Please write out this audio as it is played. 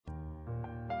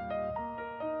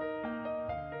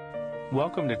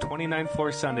Welcome to 29th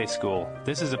Floor Sunday School.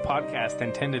 This is a podcast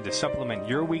intended to supplement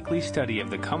your weekly study of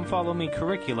the Come Follow Me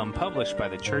curriculum published by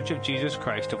the Church of Jesus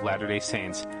Christ of Latter-day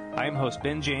Saints. I am host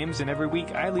Ben James, and every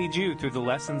week I lead you through the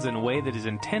lessons in a way that is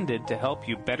intended to help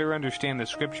you better understand the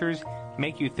Scriptures,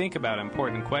 make you think about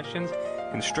important questions,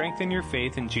 and strengthen your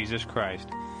faith in Jesus Christ.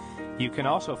 You can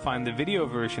also find the video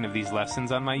version of these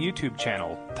lessons on my YouTube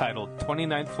channel, titled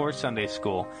 29th Floor Sunday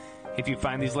School. If you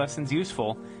find these lessons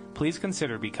useful, please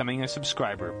consider becoming a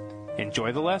subscriber.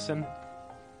 Enjoy the lesson.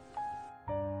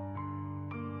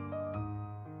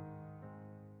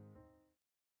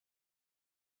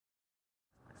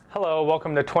 Hello,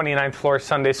 welcome to 29th Floor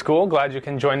Sunday School. Glad you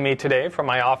can join me today from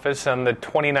my office on the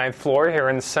 29th floor here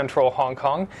in central Hong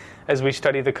Kong as we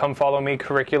study the Come Follow Me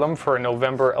curriculum for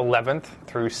November 11th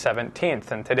through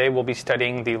 17th. And today we'll be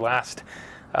studying the last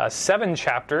 7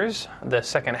 chapters, the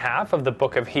second half of the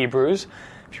book of Hebrews.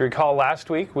 If you recall, last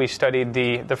week we studied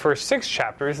the first 6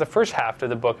 chapters, the first half of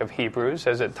the book of Hebrews,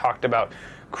 as it talked about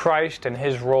Christ and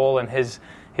his role and his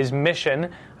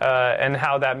mission, and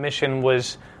how that mission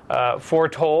was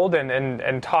foretold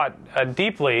and taught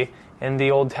deeply in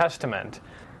the Old Testament.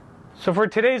 So for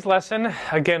today's lesson,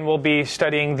 again, we'll be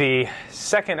studying the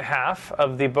second half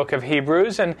of the book of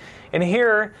Hebrews, and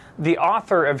here the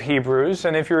author of Hebrews,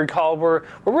 and if you recall, we're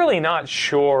really not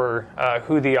sure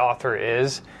who the author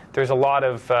is. There's a lot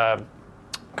of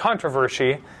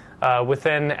controversy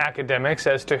within academics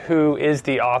as to who is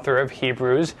the author of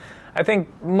Hebrews. I think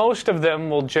most of them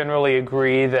will generally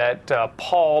agree that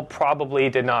Paul probably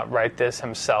did not write this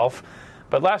himself.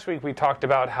 But last week we talked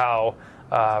about how,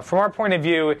 from our point of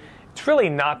view, it's really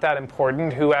not that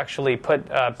important who actually put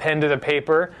pen to the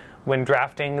paper when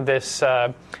drafting this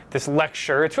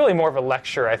lecture. It's really more of a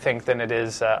lecture, I think, than it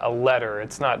is a letter.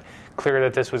 It's not clear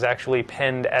that this was actually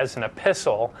penned as an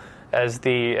epistle, as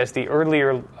the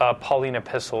earlier Pauline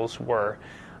epistles were.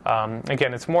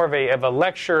 Again, it's more of a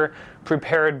lecture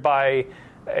prepared by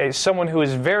someone who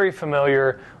is very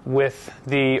familiar with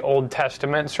the Old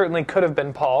Testament. Certainly could have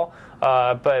been Paul,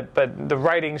 but the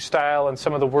writing style and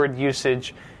some of the word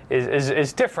usage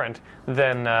is different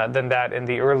than that in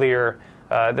the earlier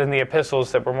than the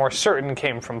epistles that were more certain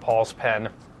came from Paul's pen.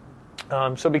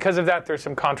 So because of that, there's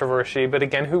some controversy. But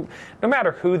again, no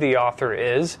matter who the author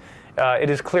is, it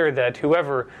is clear that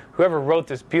whoever wrote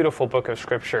this beautiful book of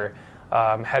Scripture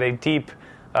had a deep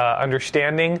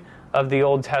understanding of the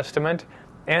Old Testament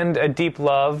and a deep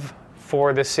love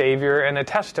for the Savior and a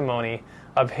testimony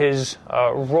of his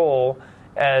role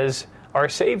as our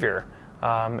Savior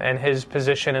and his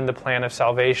position in the plan of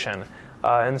salvation.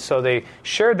 And so they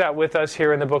shared that with us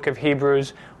here in the book of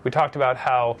Hebrews. We talked about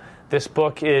how this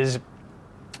book is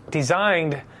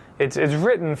designed, it's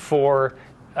written for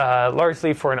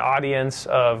largely for an audience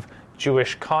of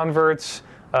Jewish converts,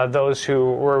 those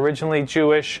who were originally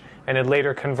Jewish and had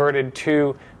later converted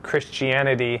to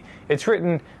Christianity. It's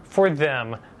written for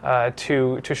them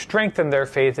to strengthen their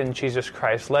faith in Jesus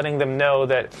Christ, letting them know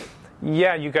that,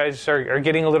 yeah, you guys are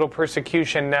getting a little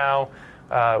persecution now.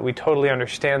 We totally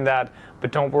understand that,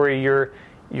 but don't worry,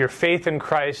 your faith in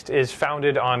Christ is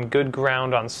founded on good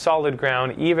ground, on solid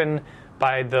ground, even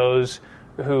by those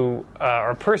who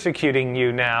are persecuting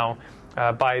you now,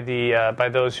 by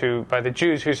the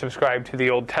Jews who subscribe to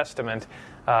the Old Testament,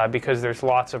 because there's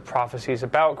lots of prophecies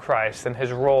about Christ, and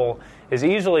his role is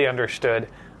easily understood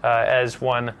as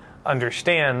one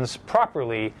understands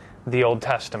properly the Old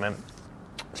Testament.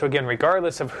 So again,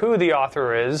 regardless of who the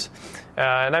author is,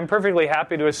 and I'm perfectly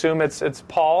happy to assume it's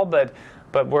Paul, but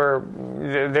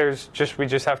we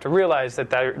just have to realize that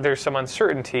there's some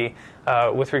uncertainty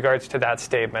with regards to that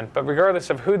statement. But regardless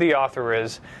of who the author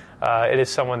is, it is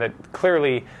someone that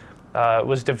clearly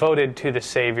was devoted to the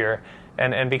Savior,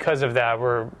 and because of that,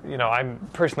 I'm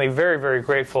personally very, very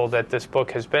grateful that this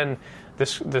book has been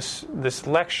this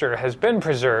lecture has been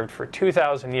preserved for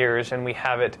 2,000 years, and we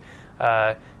have it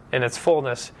in its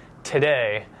fullness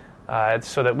today,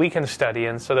 so that we can study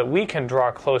and so that we can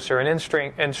draw closer and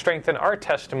strengthen our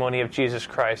testimony of Jesus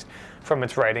Christ from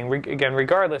its writing. Again,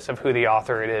 regardless of who the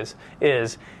author it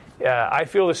is. I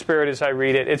feel the Spirit as I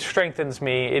read it. It strengthens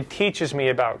me. It teaches me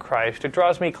about Christ. It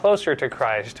draws me closer to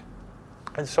Christ.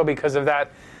 And so because of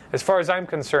that, as far as I'm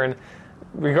concerned,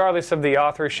 regardless of the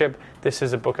authorship, this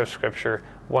is a book of Scripture,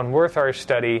 one worth our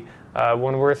study,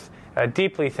 one worth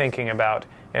deeply thinking about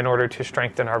in order to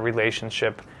strengthen our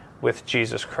relationship with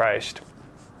Jesus Christ.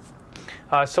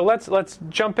 So let's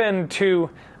jump into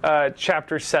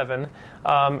chapter 7.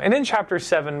 And in chapter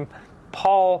 7,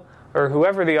 Paul, or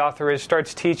whoever the author is,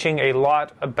 starts teaching a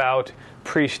lot about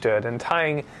priesthood and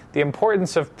tying the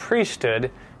importance of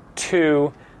priesthood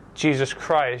to Jesus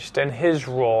Christ and his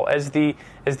role as the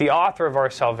author of our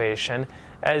salvation,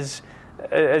 as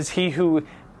he who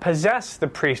possessed the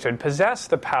priesthood, possessed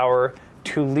the power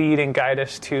to lead and guide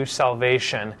us to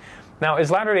salvation. Now,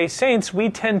 as Latter-day Saints, we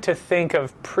tend to think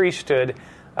of priesthood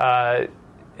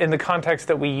in the context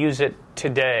that we use it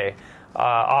today.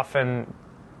 Often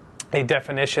a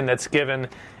definition that's given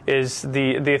is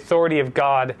the authority of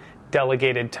God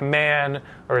delegated to man,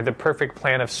 or the perfect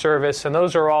plan of service, and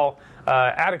those are all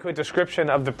adequate description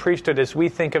of the priesthood as we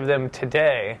think of them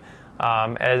today,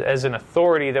 as an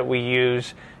authority that we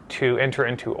use to enter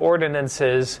into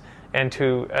ordinances and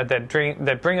to that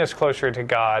bring us closer to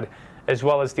God, as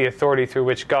well as the authority through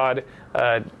which God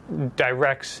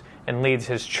directs and leads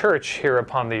his church here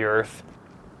upon the earth.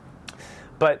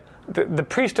 But the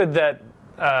priesthood that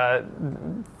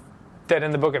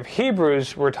in the book of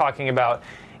Hebrews we're talking about,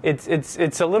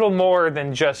 it's a little more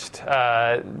than just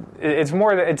it's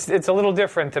a little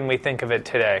different than we think of it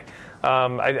today.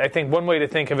 I think one way to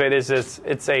think of it is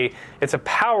it's a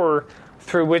power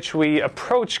through which we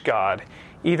approach God,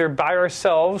 either by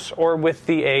ourselves or with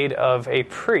the aid of a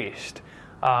priest.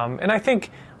 And I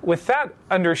think with that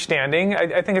understanding,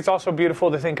 I think it's also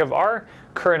beautiful to think of our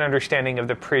current understanding of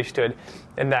the priesthood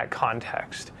in that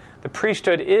context. The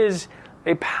priesthood is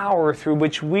a power through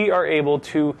which we are able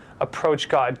to approach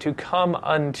God, to come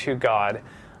unto God.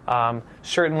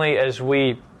 Certainly as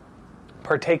we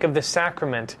partake of the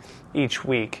sacrament each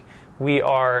week, we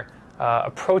are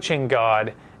approaching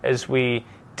God as we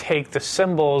take the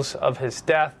symbols of his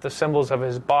death, the symbols of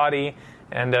his body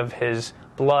and of his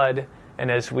blood, and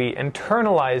as we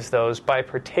internalize those by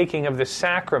partaking of the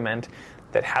sacrament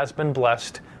that has been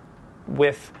blessed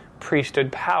with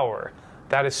priesthood power.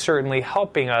 That is certainly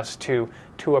helping us to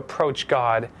approach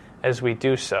God as we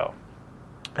do so.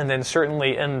 And then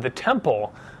certainly in the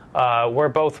temple, where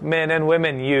both men and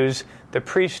women use the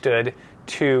priesthood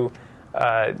to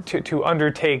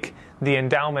undertake the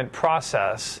endowment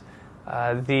process,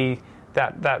 the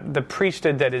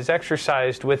priesthood that is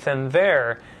exercised within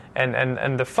there,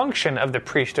 and the function of the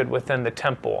priesthood within the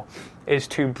temple is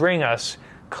to bring us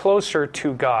closer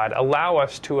to God, allow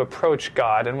us to approach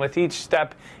God, and with each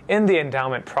step in the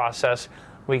endowment process,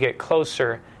 we get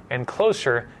closer and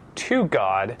closer to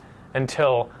God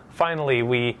until finally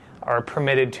we are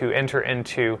permitted to enter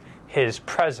into his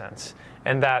presence.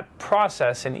 And that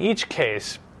process, in each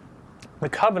case, the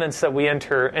covenants that we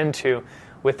enter into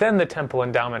within the temple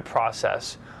endowment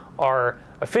process are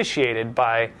officiated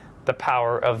by the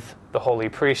power of the holy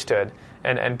priesthood.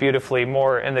 And beautifully,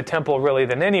 more in the temple really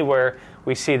than anywhere,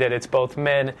 we see that it's both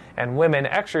men and women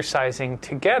exercising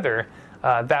together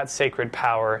that sacred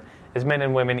power as men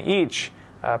and women each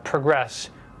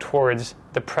progress towards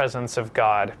the presence of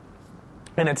God.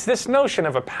 And it's this notion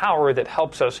of a power that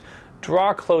helps us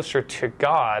draw closer to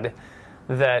God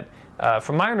that,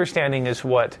 from my understanding, is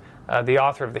what the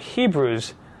author of the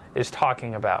Hebrews is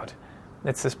talking about.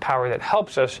 It's this power that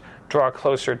helps us draw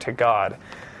closer to God.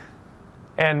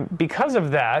 And because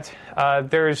of that,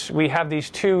 we have these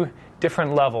two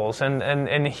different levels. And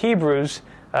in Hebrews,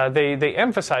 they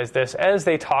emphasize this as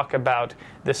they talk about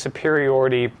the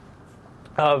superiority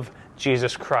of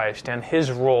Jesus Christ and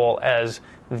his role as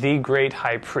the great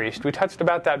high priest. We touched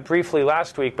about that briefly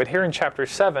last week, but here in chapter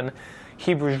 7,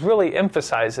 Hebrews really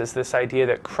emphasizes this idea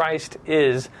that Christ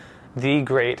is the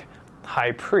great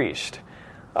high priest.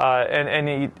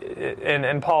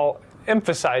 And Paul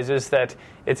emphasizes that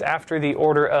it's after the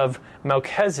order of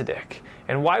Melchizedek.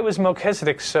 And why was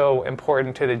Melchizedek so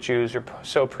important to the Jews, or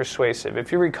so persuasive?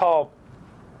 If you recall,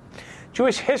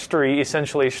 Jewish history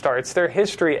essentially starts, their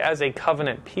history as a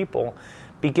covenant people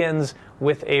begins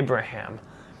with Abraham.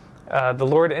 The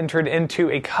Lord entered into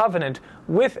a covenant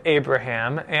with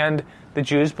Abraham, and the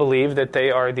Jews believe that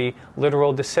they are the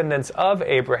literal descendants of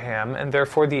Abraham, and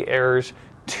therefore the heirs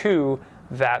to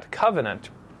that covenant.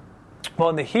 Well,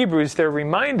 in the Hebrews, they're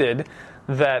reminded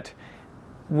that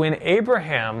when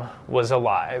Abraham was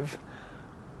alive,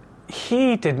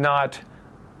 he did not,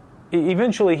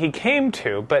 eventually he came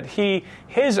to, but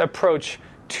his approach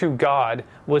to God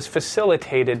was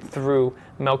facilitated through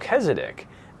Melchizedek,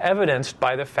 evidenced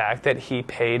by the fact that he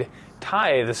paid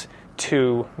tithes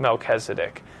to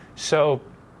Melchizedek. So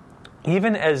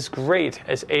even as great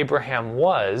as Abraham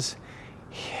was,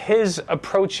 his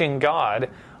approaching God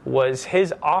was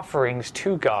his offerings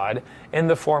to God in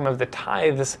the form of the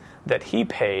tithes that he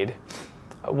paid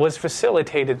was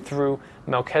facilitated through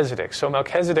Melchizedek. So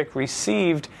Melchizedek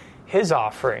received his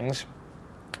offerings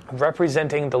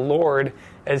representing the Lord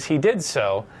as he did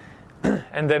so,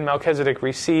 and then Melchizedek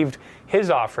received his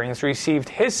offerings, received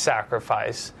his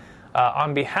sacrifice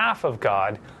on behalf of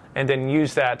God, and then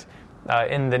used that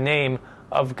in the name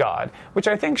of God, which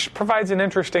I think provides an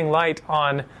interesting light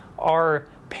on our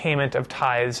payment of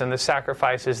tithes and the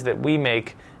sacrifices that we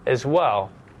make as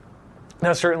well.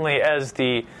 Now, certainly as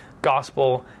the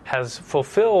gospel has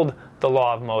fulfilled the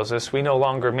law of Moses, we no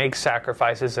longer make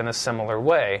sacrifices in a similar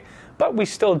way, but we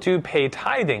still do pay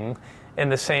tithing in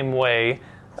the same way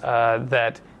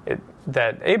that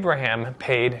Abraham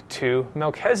paid to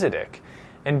Melchizedek.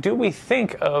 And do we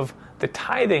think of the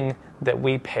tithing that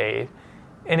we paid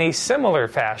in a similar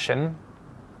fashion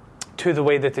to the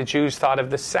way that the Jews thought of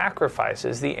the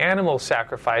sacrifices, the animal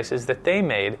sacrifices that they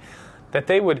made, that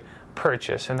they would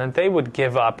purchase and that they would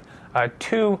give up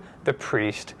to the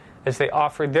priest as they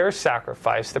offered their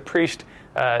sacrifice, the priest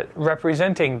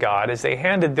representing God, as they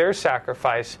handed their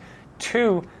sacrifice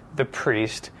to the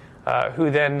priest, who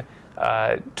then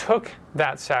took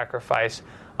that sacrifice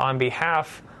on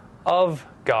behalf of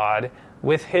God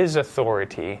with his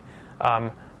authority,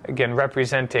 again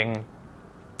representing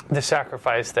the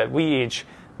sacrifice that we each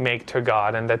make to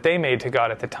God and that they made to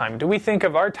God at the time. Do we think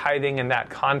of our tithing in that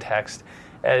context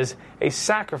as a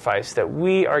sacrifice that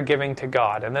we are giving to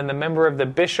God? And then the member of the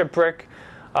bishopric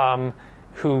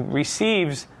who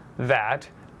receives that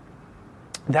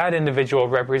individual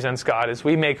represents God as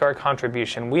we make our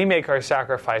contribution. We make our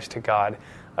sacrifice to God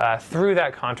through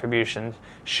that contribution,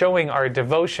 showing our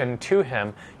devotion to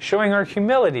Him, showing our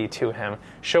humility to Him,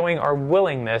 showing our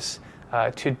willingness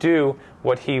to do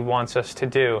what He wants us to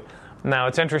do. Now,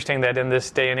 it's interesting that in this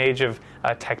day and age of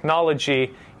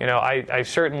technology, I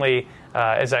certainly,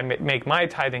 as I make my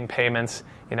tithing payments,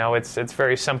 it's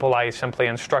very simple. I simply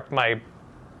instruct my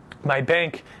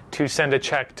bank to send a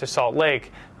check to Salt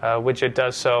Lake, which it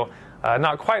does so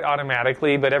not quite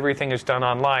automatically, but everything is done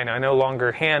online. I no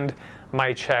longer hand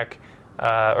my check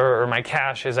or my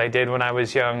cash as I did when I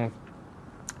was young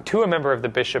to a member of the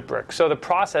bishopric. So the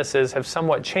processes have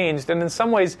somewhat changed, and in some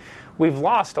ways we've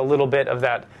lost a little bit of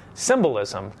that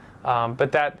symbolism.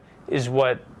 But that is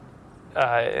what,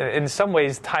 in some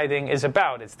ways, tithing is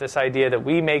about. It's this idea that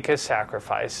we make a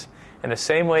sacrifice in the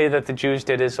same way that the Jews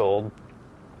did as old,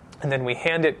 and then we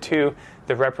hand it to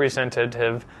the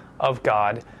representative of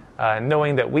God,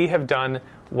 knowing that we have done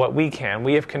what we can.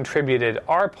 We have contributed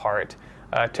our part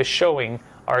to showing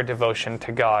our devotion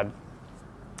to God.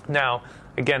 Now,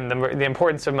 again, the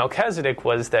importance of Melchizedek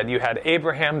was that you had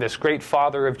Abraham, this great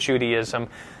father of Judaism,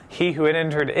 he who had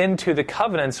entered into the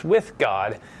covenants with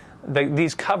God,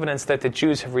 these covenants that the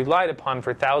Jews have relied upon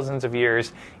for thousands of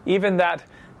years. Even that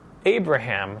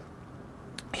Abraham,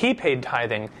 he paid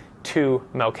tithing to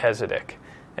Melchizedek.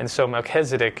 And so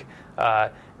Melchizedek,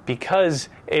 because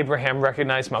Abraham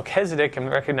recognized Melchizedek and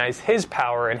recognized his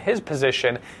power and his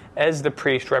position as the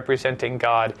priest representing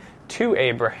God to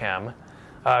Abraham,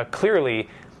 clearly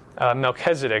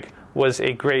Melchizedek was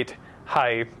a great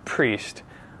high priest.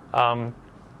 And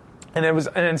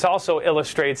it also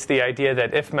illustrates the idea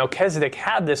that if Melchizedek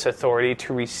had this authority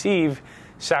to receive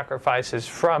sacrifices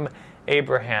from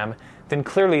Abraham, then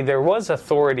clearly there was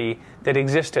authority that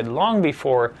existed long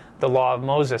before the law of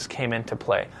Moses came into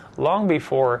play, long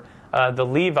before the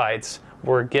Levites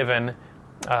were given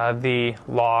the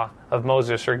law of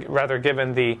Moses, or rather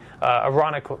given the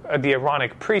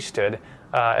Aaronic priesthood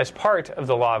as part of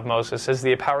the law of Moses, as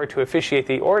the power to officiate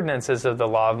the ordinances of the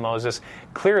law of Moses.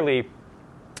 Clearly,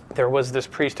 there was this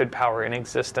priesthood power in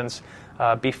existence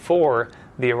before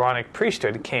the Aaronic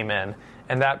priesthood came in,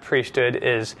 and that priesthood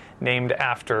is named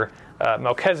after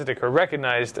Melchizedek, or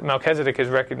recognized. Melchizedek is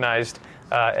recognized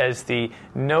as the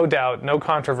no doubt, no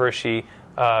controversy,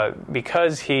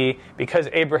 because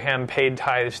Abraham paid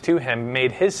tithes to him,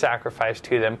 made his sacrifice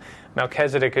to them.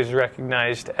 Melchizedek is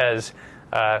recognized as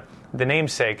the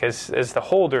namesake, as the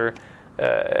holder,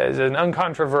 as an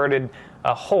uncontroverted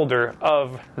holder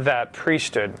of that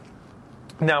priesthood.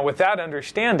 Now, with that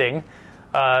understanding,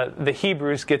 the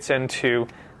Hebrews gets into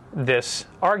this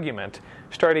argument,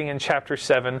 starting in chapter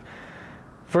 7,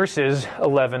 verses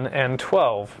 11 and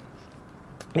 12.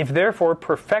 If therefore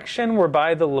perfection were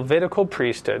by the Levitical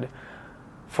priesthood,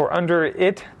 for under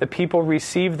it the people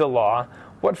received the law,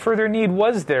 what further need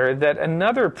was there that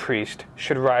another priest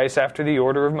should rise after the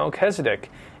order of Melchizedek,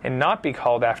 and not be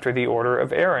called after the order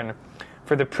of Aaron?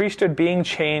 For the priesthood being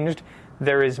changed,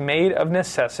 there is made of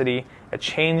necessity a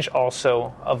change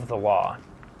also of the law.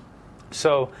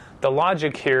 So the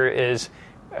logic here is,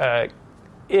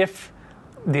 if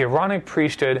the Aaronic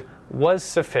priesthood was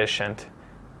sufficient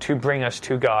to bring us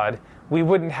to God, we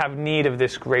wouldn't have need of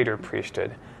this greater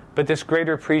priesthood. But this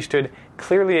greater priesthood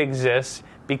clearly exists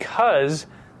because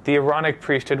the Aaronic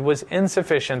priesthood was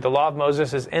insufficient. The law of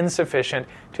Moses is insufficient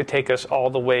to take us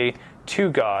all the way to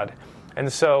God.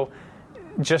 And so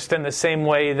just in the same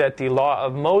way that the law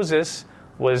of Moses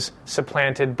was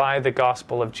supplanted by the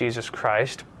gospel of Jesus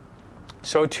Christ,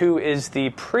 so too is the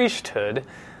priesthood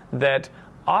that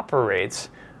operates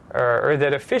or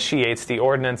that officiates the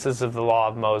ordinances of the law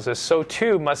of Moses. So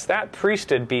too must that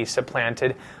priesthood be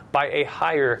supplanted by a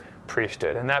higher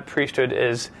priesthood, and that priesthood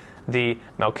is the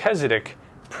Melchizedek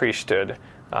priesthood.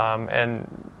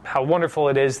 And how wonderful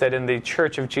it is that in the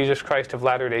Church of Jesus Christ of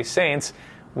Latter-day Saints,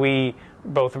 we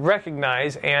both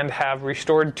recognize and have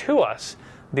restored to us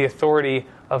the authority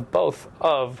of both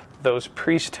of those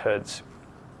priesthoods.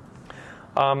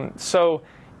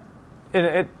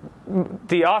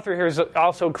 The author here is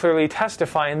also clearly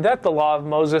testifying that the law of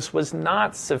Moses was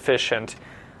not sufficient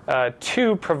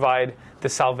to provide the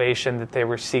salvation that they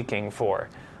were seeking for.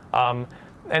 And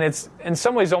it's in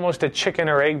some ways almost a chicken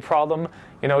or egg problem.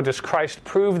 Does Christ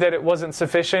prove that it wasn't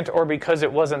sufficient, or because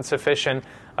it wasn't sufficient,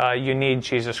 you need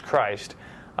Jesus Christ?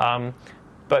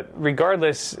 But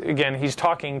regardless, again, he's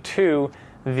talking to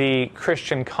the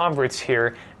Christian converts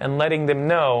here and letting them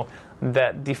know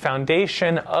that the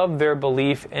foundation of their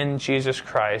belief in Jesus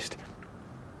Christ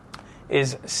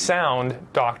is sound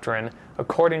doctrine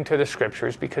according to the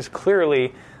Scriptures, because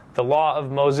clearly the law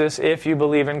of Moses, if you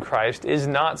believe in Christ, is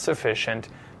not sufficient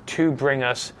to bring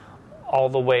us all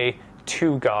the way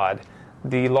to God.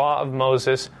 The law of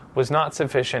Moses was not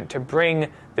sufficient to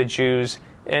bring the Jews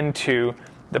into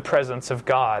the presence of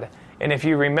God. And if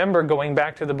you remember going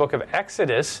back to the book of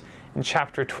Exodus in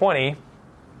chapter 20,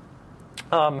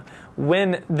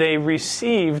 when they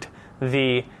received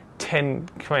the Ten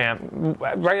Commandments,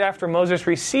 right after Moses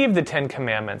received the Ten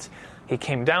Commandments, he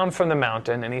came down from the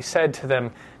mountain and he said to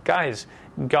them, guys,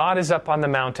 God is up on the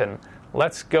mountain.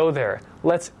 Let's go there.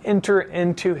 Let's enter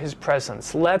into his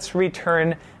presence. Let's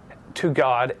return to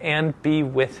God and be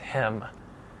with him,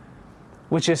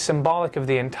 which is symbolic of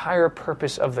the entire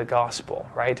purpose of the gospel,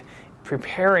 right?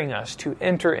 Preparing us to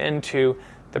enter into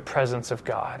the presence of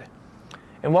God.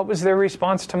 And what was their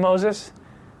response to Moses?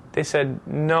 They said,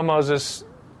 no, Moses,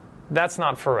 that's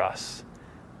not for us.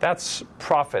 That's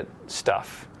prophet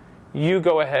stuff. You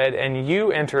go ahead and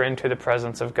you enter into the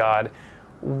presence of God.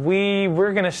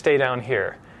 We're going to stay down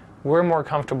here. We're more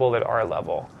comfortable at our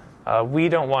level. We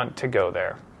don't want to go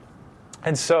there.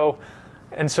 And so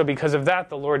because of that,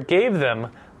 the Lord gave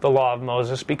them the law of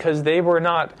Moses, because they were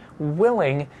not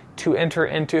willing to enter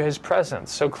into his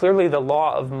presence. So clearly the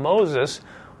law of Moses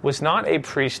was not a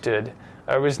priesthood,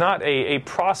 was not a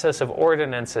process of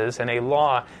ordinances and a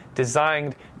law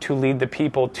designed to lead the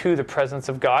people to the presence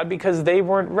of God, because they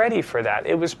weren't ready for that.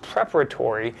 It was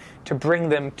preparatory to bring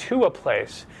them to a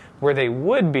place where they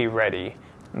would be ready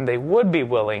and they would be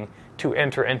willing to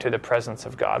enter into the presence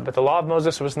of God. But the law of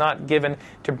Moses was not given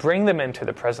to bring them into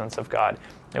the presence of God.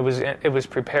 It was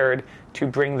prepared to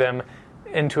bring them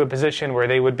into a position where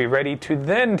they would be ready to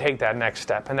then take that next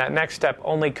step. And that next step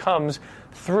only comes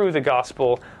through the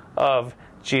gospel of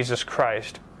Jesus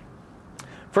Christ.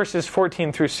 Verses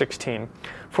 14 through 16.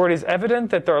 For it is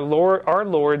evident that our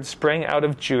Lord sprang out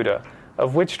of Judah,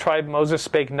 of which tribe Moses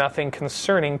spake nothing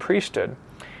concerning priesthood.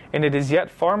 And it is yet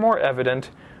far more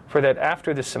evident, for that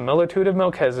after the similitude of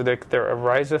Melchizedek there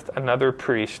ariseth another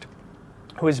priest,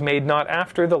 who is made not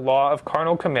after the law of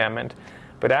carnal commandment,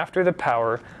 but after the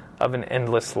power of an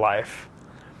endless life.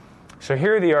 So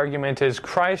here the argument is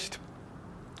Christ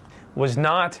was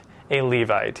not a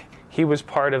Levite. He was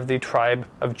part of the tribe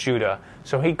of Judah.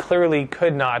 So he clearly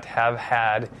could not have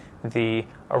had the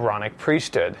Aaronic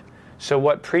priesthood. So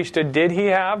what priesthood did he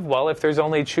have? Well, if there's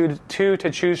only two to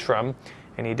choose from,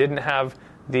 and he didn't have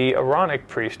the Aaronic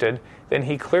priesthood, then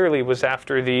he clearly was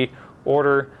after the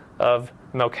order of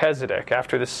Melchizedek.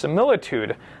 After the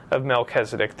similitude of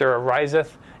Melchizedek, there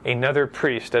ariseth another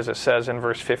priest, as it says in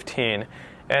verse 15.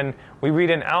 And we read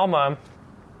in Alma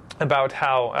about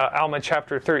how, Alma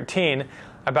chapter 13,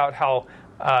 about how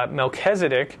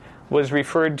Melchizedek was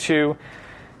referred to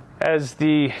as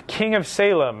the king of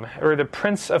Salem, or the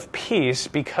prince of peace,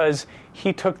 because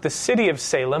he took the city of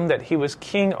Salem that he was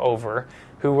king over,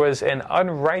 who was an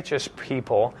unrighteous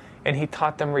people, and he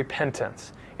taught them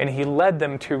repentance. And he led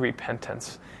them to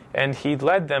repentance. And he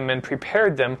led them and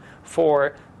prepared them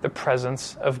for the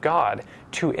presence of God,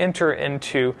 to enter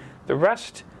into the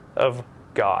rest of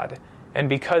God. And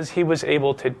because he was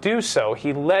able to do so,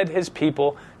 he led his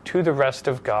people to the rest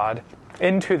of God,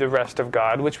 into the rest of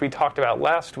God, which we talked about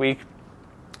last week,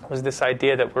 was this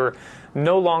idea that we're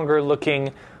no longer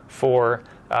looking for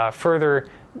further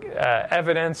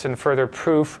evidence and further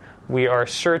proof. We are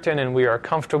certain and we are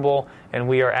comfortable and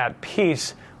we are at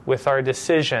peace with our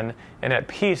decision and at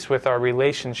peace with our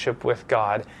relationship with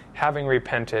God, having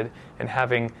repented and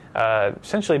having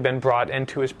essentially been brought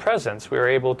into His presence. We are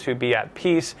able to be at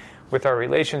peace with our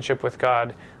relationship with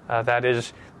God. That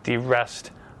is the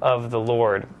rest of the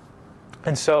Lord.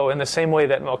 And so in the same way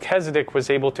that Melchizedek was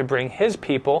able to bring his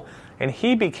people, and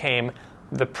he became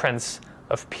the Prince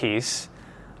of Peace,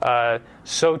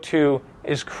 so too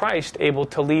is Christ able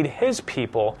to lead His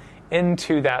people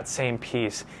into that same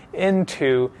peace,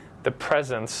 into the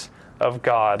presence of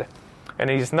God. And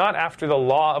He's not after the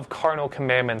law of carnal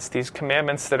commandments, these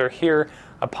commandments that are here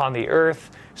upon the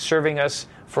earth, serving us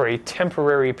for a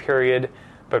temporary period,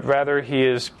 but rather He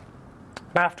is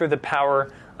after the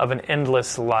power of an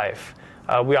endless life.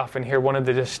 We often hear one of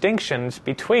the distinctions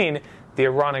between the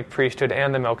Aaronic priesthood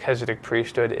and the Melchizedek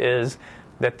priesthood is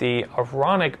that the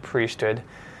Aaronic priesthood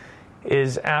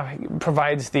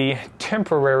provides the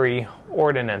temporary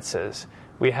ordinances.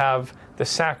 We have the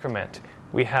sacrament.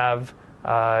 We have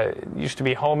used to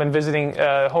be home and visiting.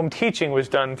 Home teaching was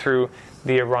done through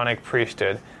the Aaronic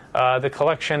priesthood. The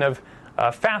collection of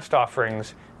fast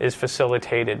offerings is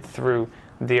facilitated through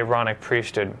the Aaronic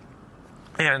priesthood,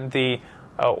 and the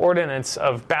ordinance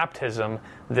of baptism,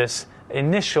 this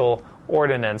initial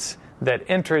ordinance that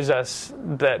enters us,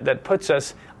 that puts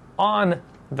us on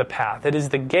the path. It is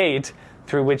the gate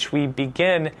through which we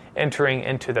begin entering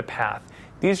into the path.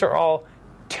 These are all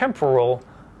temporal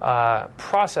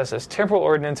processes, temporal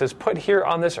ordinances put here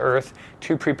on this earth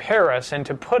to prepare us and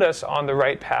to put us on the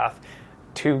right path,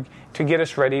 to get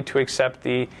us ready to accept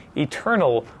the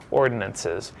eternal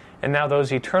ordinances. And now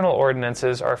those eternal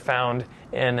ordinances are found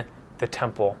in the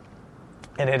temple.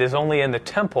 And it is only in the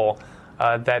temple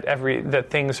that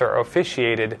things are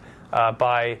officiated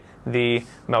by the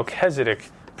Melchizedek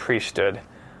priesthood.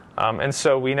 And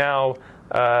so we now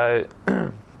have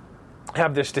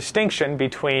this distinction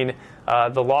between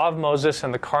the law of Moses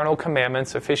and the carnal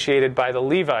commandments officiated by the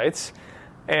Levites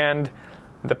and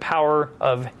the power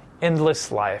of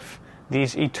endless life,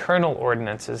 these eternal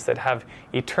ordinances that have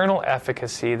eternal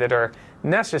efficacy, that are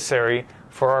necessary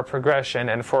for our progression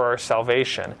and for our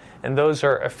salvation. And those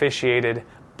are officiated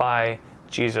by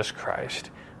Jesus Christ,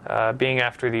 being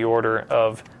after the order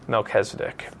of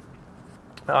Melchizedek.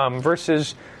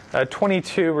 Verses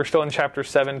 22, we're still in chapter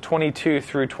 7, 22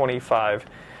 through 25.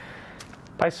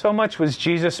 By so much was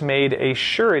Jesus made a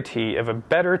surety of a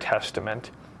better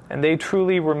testament, and they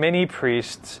truly were many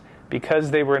priests,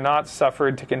 because they were not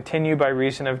suffered to continue by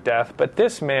reason of death. But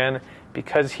this man,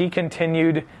 because he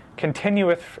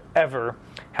continueth ever,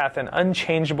 hath an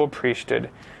unchangeable priesthood,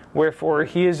 wherefore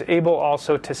he is able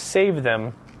also to save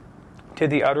them to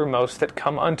the uttermost that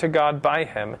come unto God by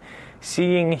him,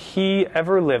 seeing he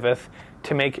ever liveth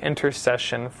to make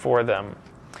intercession for them.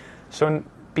 So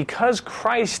because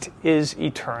Christ is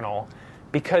eternal,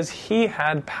 because he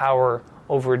had power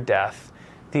over death,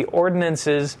 the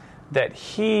ordinances that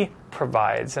he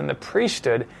provides and the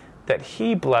priesthood that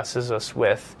he blesses us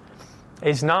with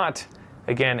is not,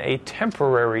 again, a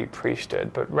temporary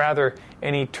priesthood, but rather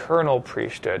an eternal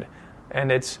priesthood.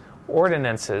 And its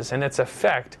ordinances and its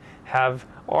effect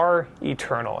are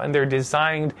eternal, and they're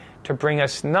designed to bring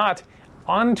us not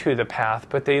onto the path,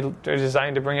 but they're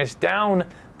designed to bring us down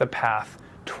the path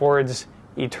towards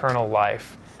eternal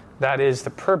life. That is the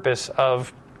purpose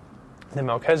of the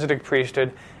Melchizedek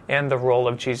priesthood and the role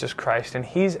of Jesus Christ. And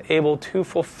he's able to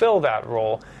fulfill that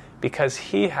role because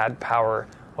he had power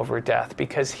over death,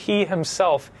 because he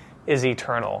himself is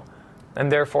eternal.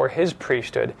 And therefore his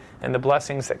priesthood and the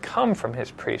blessings that come from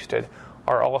his priesthood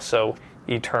are also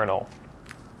eternal.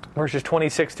 Verses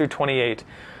 26 through 28.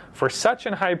 For such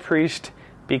an high priest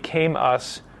became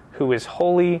us, who is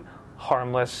holy,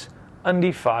 harmless,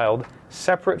 undefiled,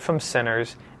 separate from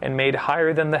sinners, and made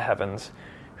higher than the heavens,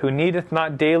 who needeth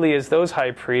not daily as those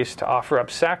high priests to offer up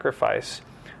sacrifice,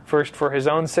 first for his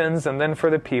own sins and then for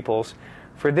the people's.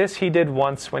 For this he did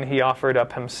once when he offered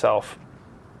up himself.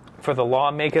 For the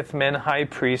law maketh men high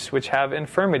priests which have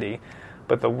infirmity,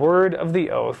 but the word of the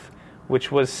oath,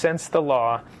 which was since the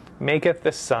law, maketh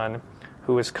the Son,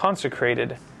 who is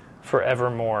consecrated for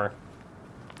evermore.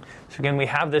 So again, we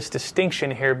have this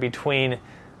distinction here between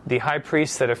the high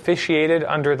priests that officiated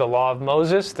under the law of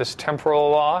Moses, this temporal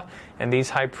law, and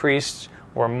these high priests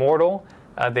were mortal.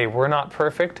 They were not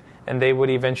perfect, and they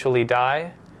would eventually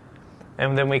die.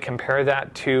 And then we compare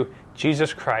that to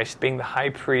Jesus Christ being the high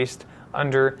priest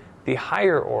under the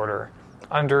higher order,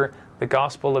 under the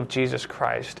gospel of Jesus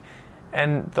Christ.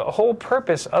 And the whole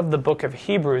purpose of the book of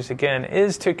Hebrews, again,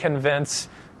 is to convince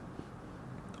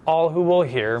all who will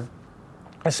hear,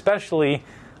 especially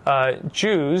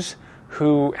Jews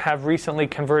who have recently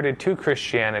converted to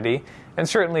Christianity, and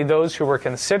certainly those who were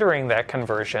considering that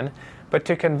conversion, but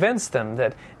to convince them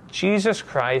that Jesus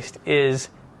Christ is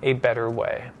a better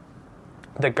way.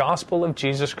 The gospel of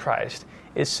Jesus Christ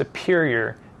is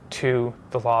superior to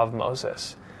the law of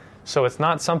Moses. So it's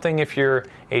not something, if you're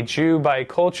a Jew by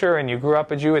culture and you grew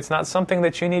up a Jew, it's not something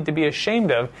that you need to be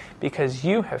ashamed of, because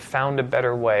you have found a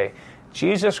better way.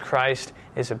 Jesus Christ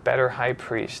is a better high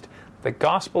priest. The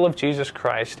gospel of Jesus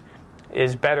Christ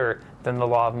is better than the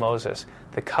law of Moses.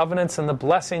 The covenants and the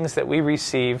blessings that we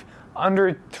receive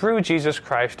through Jesus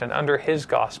Christ and under his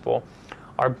gospel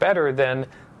are better than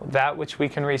that which we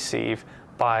can receive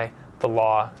by the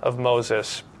law of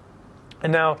Moses.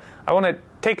 And now I want to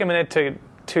take a minute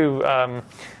to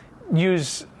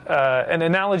use an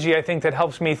analogy, I think, that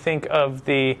helps me think of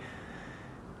the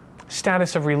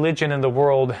status of religion in the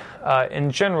world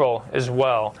in general as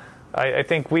well. I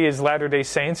think we as Latter-day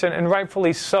Saints, and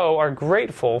rightfully so, are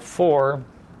grateful for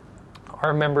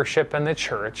our membership in the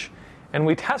church, and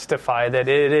we testify that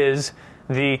it is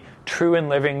the true and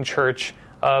living church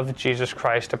of Jesus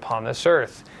Christ upon this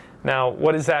earth. Now,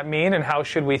 what does that mean, and how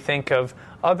should we think of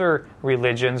other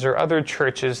religions or other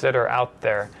churches that are out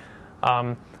there?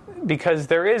 Because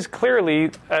there is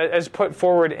clearly, as put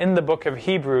forward in the book of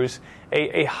Hebrews,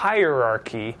 a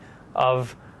hierarchy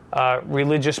of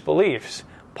religious beliefs.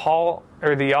 Paul,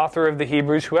 or the author of the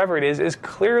Hebrews, whoever it is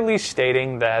clearly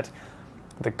stating that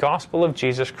the gospel of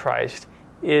Jesus Christ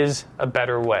is a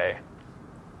better way.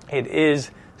 It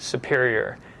is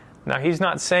superior. Now, he's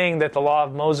not saying that the law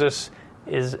of Moses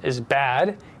is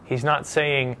bad. He's not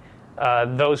saying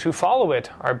those who follow it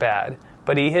are bad.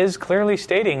 But he is clearly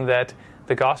stating that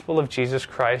the gospel of Jesus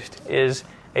Christ is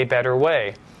a better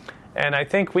way. And I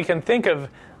think we can think of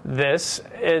this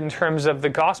in terms of the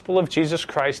gospel of Jesus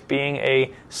Christ being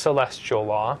a celestial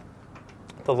law,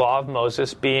 the law of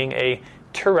Moses being a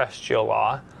terrestrial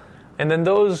law, and then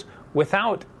those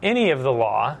without any of the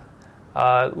law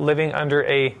living under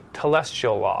a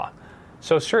telestial law.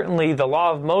 So certainly the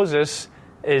law of Moses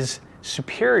is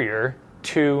superior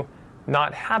to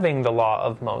not having the law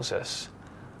of Moses.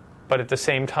 But at the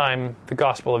same time, the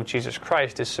gospel of Jesus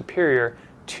Christ is superior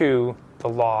to the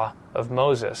law of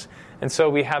Moses. And so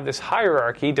we have this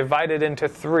hierarchy divided into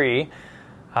three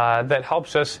that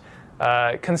helps us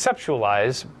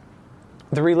conceptualize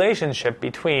the relationship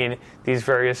between these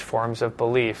various forms of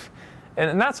belief.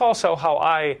 And that's also how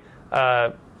I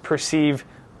perceive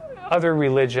other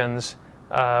religions,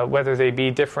 whether they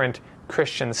be different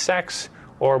Christian sects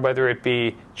or whether it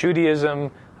be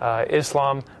Judaism,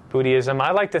 Islam, Buddhism.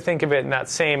 I like to think of it in that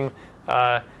same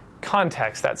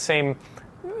context, that same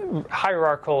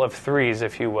hierarchical of threes,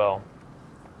 if you will.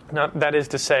 Now, that is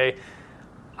to say,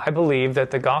 I believe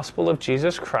that the gospel of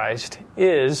Jesus Christ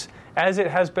is, as it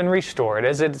has been restored,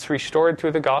 as it's restored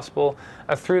through the gospel,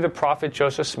 through the prophet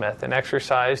Joseph Smith, and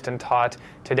exercised and taught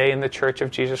today in the Church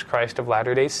of Jesus Christ of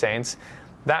Latter-day Saints,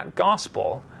 that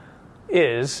gospel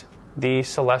is the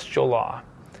celestial law.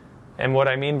 And what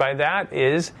I mean by that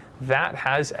is that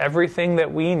has everything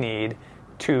that we need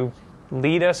to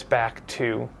lead us back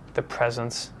to the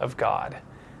presence of God.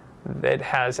 It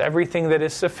has everything that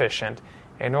is sufficient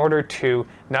in order to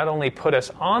not only put us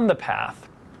on the path,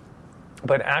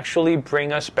 but actually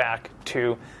bring us back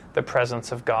to the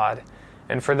presence of God.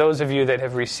 And for those of you that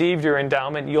have received your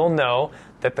endowment, you'll know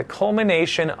that the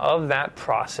culmination of that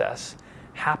process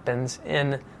happens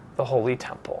in the Holy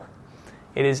Temple.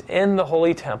 It is in the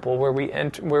Holy Temple where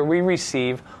we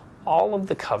receive all of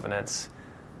the covenants,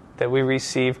 that we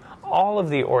receive all of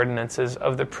the ordinances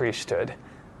of the priesthood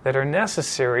that are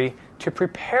necessary to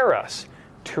prepare us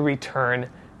to return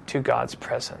to God's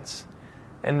presence.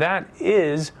 And that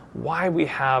is why we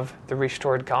have the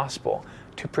restored gospel,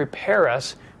 to prepare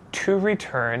us to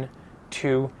return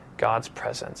to God's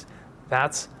presence.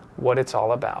 That's what it's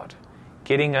all about,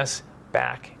 getting us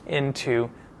back into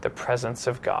the presence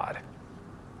of God.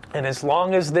 And as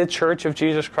long as the Church of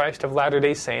Jesus Christ of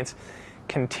Latter-day Saints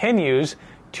continues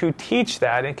to teach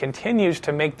that and continues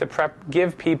to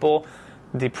give people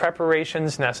the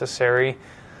preparations necessary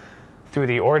through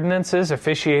the ordinances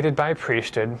officiated by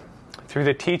priesthood, through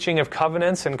the teaching of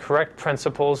covenants and correct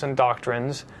principles and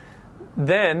doctrines,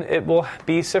 then it will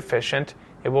be sufficient,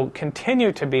 it will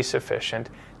continue to be sufficient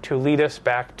to lead us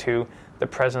back to the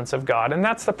presence of God. And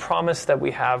that's the promise that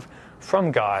we have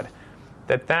from God,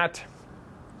 that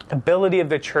ability of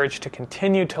the church to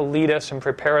continue to lead us and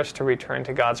prepare us to return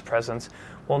to God's presence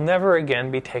will never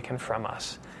again be taken from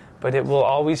us, but it will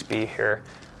always be here.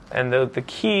 And the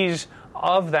keys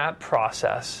of that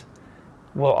process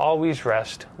will always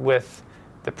rest with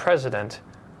the president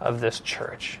of this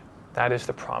church. That is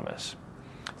the promise.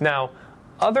 Now,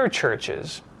 other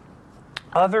churches,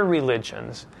 other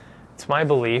religions, it's my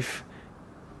belief,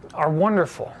 are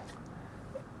wonderful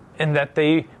in that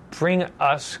they bring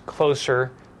us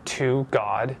closer to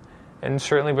God, and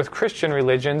certainly with Christian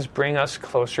religions, bring us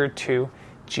closer to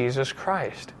Jesus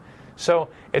Christ. So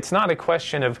it's not a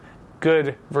question of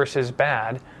good versus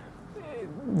bad.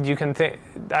 You can think,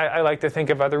 I like to think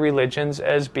of other religions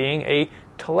as being a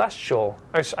terrestrial,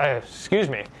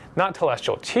 not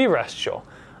telestial, terrestrial,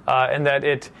 and that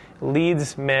it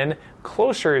leads men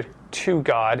closer to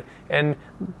God and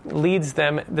leads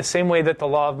them the same way that the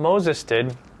law of Moses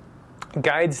did,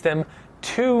 guides them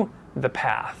to the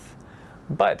path.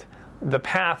 But the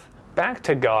path back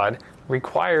to God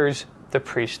requires the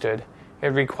priesthood, it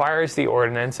requires the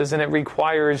ordinances, and it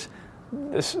requires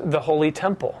the holy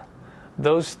temple.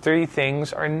 Those three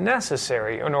things are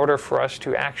necessary in order for us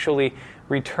to actually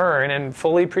return and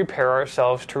fully prepare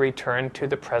ourselves to return to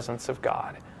the presence of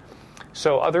God.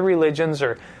 So other religions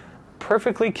are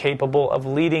perfectly capable of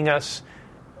leading us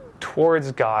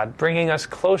towards God, bringing us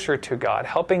closer to God,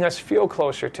 helping us feel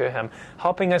closer to Him,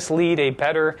 helping us lead a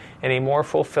better and a more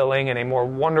fulfilling and a more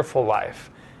wonderful life.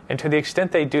 And to the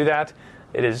extent they do that,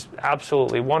 it is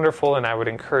absolutely wonderful, and I would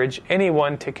encourage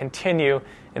anyone to continue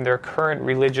in their current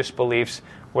religious beliefs,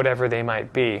 whatever they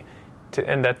might be,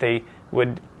 and that they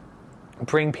would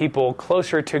bring people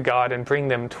closer to God and bring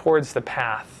them towards the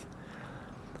path.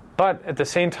 But at the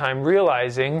same time,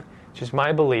 realizing, which is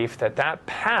my belief, that that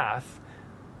path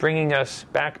bringing us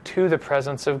back to the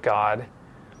presence of God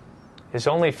is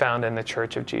only found in the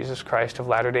Church of Jesus Christ of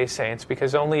Latter-day Saints,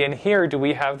 because only in here do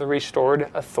we have the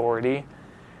restored authority,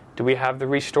 do we have the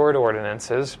restored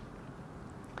ordinances,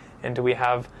 and do we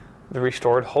have the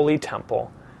restored holy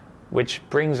temple, which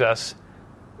brings us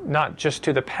not just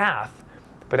to the path,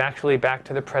 but actually back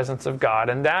to the presence of God.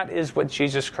 And that is what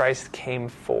Jesus Christ came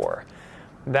for.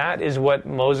 That is what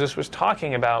Moses was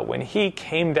talking about when he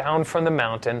came down from the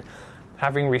mountain,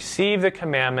 having received the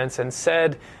commandments, and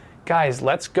said, guys,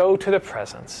 let's go to the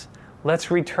presence.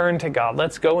 Let's return to God.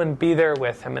 Let's go and be there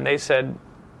with Him. And they said,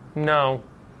 no,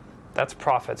 that's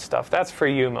prophet stuff. That's for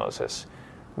you, Moses.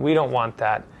 We don't want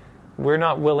that. We're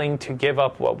not willing to give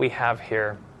up what we have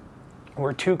here.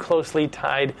 We're too closely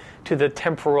tied to the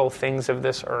temporal things of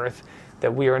this earth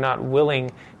that we are not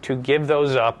willing to give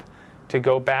those up to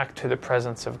go back to the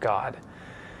presence of God.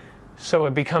 So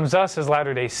it becomes us as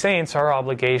Latter-day Saints, our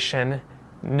obligation,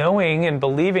 knowing and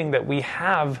believing that we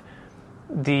have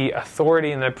the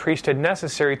authority and the priesthood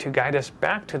necessary to guide us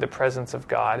back to the presence of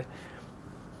God.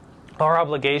 Our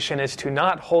obligation is to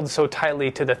not hold so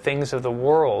tightly to the things of the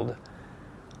world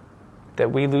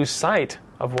that we lose sight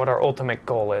of what our ultimate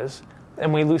goal is,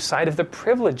 and we lose sight of the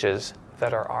privileges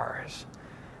that are ours.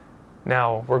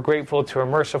 Now, we're grateful to a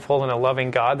merciful and a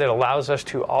loving God that allows us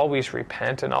to always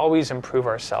repent and always improve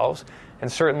ourselves,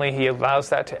 and certainly He allows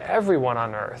that to everyone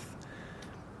on earth,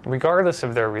 regardless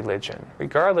of their religion,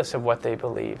 regardless of what they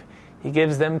believe. He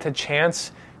gives them the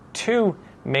chance to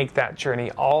make that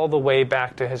journey all the way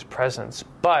back to His presence,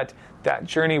 but that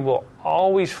journey will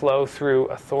always flow through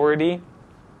authority,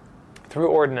 through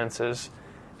ordinances,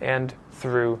 and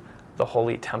through the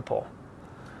holy temple.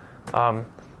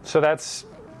 So that's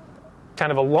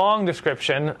kind of a long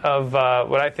description of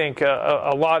what I think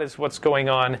a lot is what's going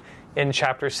on in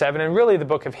chapter 7, and really the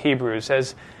book of Hebrews,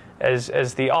 as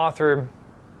the author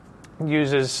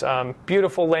uses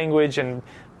beautiful language and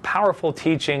powerful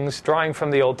teachings drawing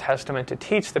from the Old Testament to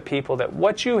teach the people that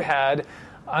what you had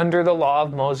under the law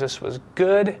of Moses was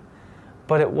good,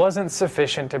 but it wasn't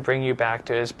sufficient to bring you back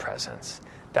to His presence.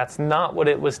 That's not what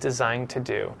it was designed to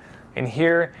do. And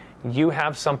here you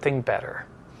have something better.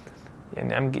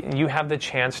 And you have the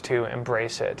chance to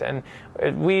embrace it. And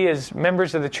we as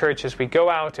members of the church, as we go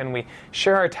out and we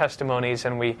share our testimonies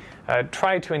and we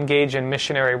try to engage in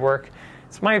missionary work,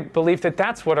 it's my belief that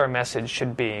that's what our message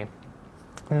should be.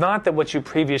 Not that what you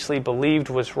previously believed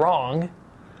was wrong,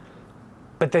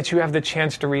 but that you have the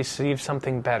chance to receive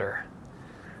something better.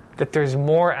 That there's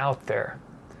more out there.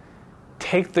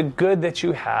 Take the good that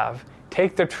you have,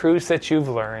 take the truths that you've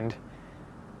learned,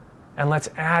 and let's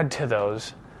add to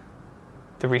those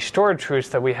the restored truths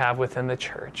that we have within the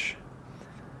church,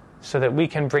 so that we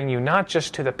can bring you not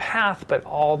just to the path, but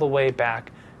all the way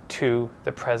back to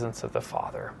the presence of the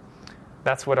Father.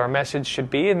 That's what our message should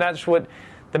be, and that's what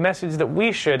the message that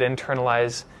we should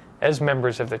internalize as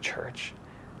members of the church.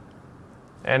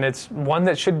 And it's one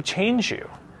that should change you,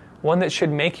 one that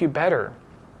should make you better,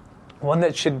 one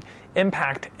that should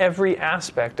impact every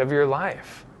aspect of your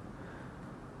life.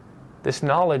 This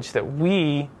knowledge that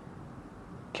we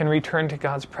can return to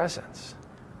God's presence,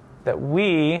 that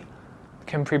we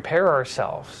can prepare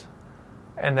ourselves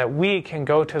and that we can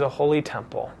go to the holy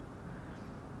temple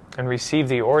and receive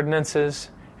the ordinances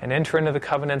and enter into the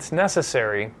covenants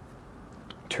necessary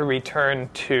to return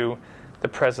to the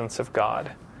presence of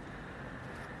God.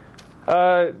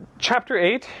 Chapter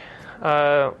 8,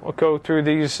 we'll go through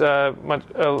these a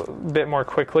bit more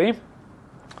quickly.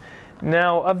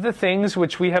 Now, of the things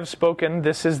which we have spoken,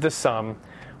 this is the sum.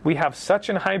 We have such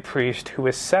an high priest who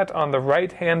is set on the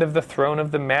right hand of the throne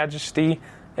of the majesty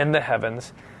in the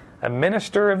heavens, a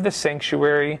minister of the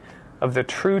sanctuary of the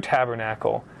true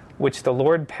tabernacle, which the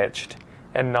Lord pitched,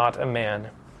 and not a man.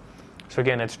 So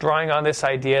again, it's drawing on this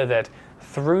idea that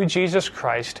through Jesus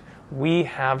Christ, we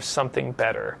have something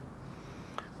better.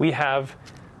 We have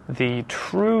the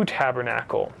true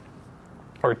tabernacle,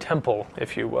 or temple,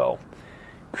 if you will,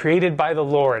 created by the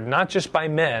Lord, not just by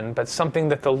men, but something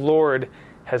that the Lord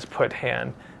has put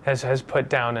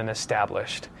down and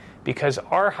established. Because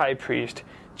our high priest,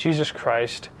 Jesus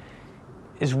Christ,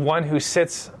 is one who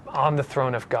sits on the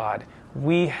throne of God.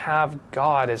 We have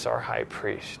God as our high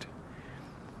priest.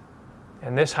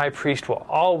 And this high priest will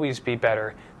always be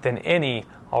better than any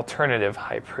alternative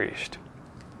high priest.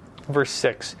 Verse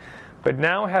 6, but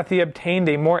now hath he obtained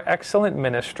a more excellent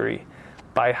ministry,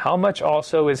 by how much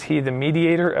also is he the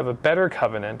mediator of a better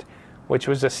covenant, which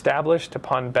was established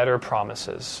upon better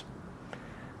promises.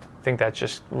 I think that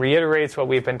just reiterates what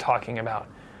we've been talking about.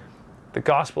 The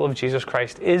gospel of Jesus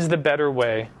Christ is the better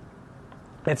way.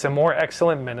 It's a more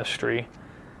excellent ministry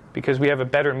because we have a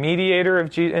better mediator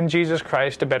in Jesus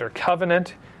Christ, a better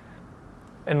covenant,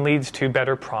 and leads to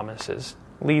better promises,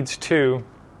 leads to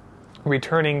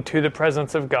returning to the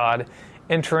presence of God,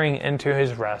 entering into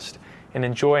his rest, and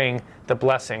enjoying the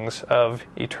blessings of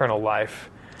eternal life.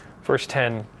 Verse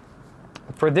 10,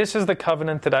 for this is the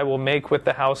covenant that I will make with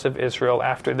the house of Israel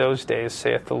after those days,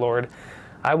 saith the Lord.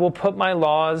 I will put my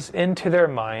laws into their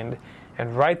mind,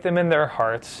 and write them in their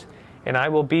hearts, and I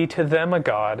will be to them a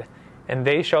God, and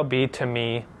they shall be to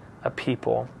me a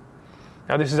people.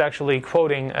 Now this is actually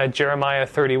quoting Jeremiah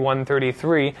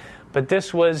 31:33, but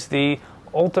this was the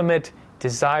ultimate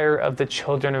desire of the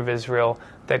children of Israel,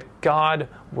 that God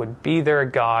would be their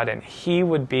God and he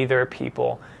would be their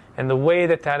people. And the way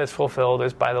that that is fulfilled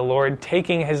is by the Lord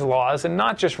taking his laws and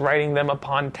not just writing them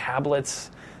upon tablets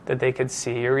that they could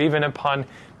see or even upon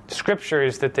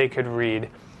scriptures that they could read,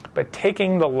 but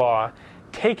taking the law,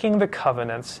 taking the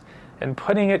covenants, and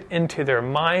putting it into their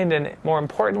mind and, more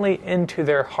importantly, into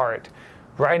their heart,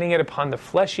 writing it upon the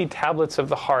fleshy tablets of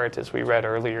the heart, as we read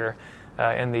earlier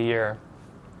in the year.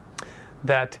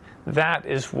 That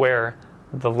is where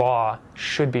the law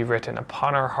should be written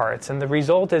upon our hearts. And the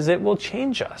result is it will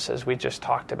change us, as we just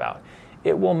talked about.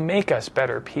 It will make us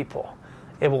better people.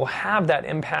 It will have that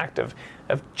impact of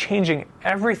changing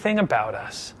everything about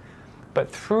us. But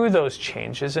through those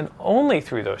changes, and only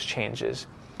through those changes,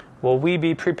 will we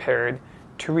be prepared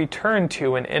to return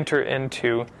to and enter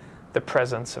into the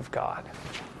presence of God.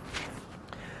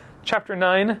 Chapter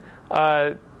 9,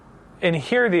 and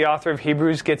here the author of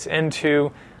Hebrews gets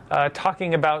into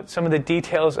talking about some of the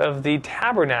details of the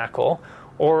tabernacle,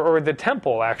 or the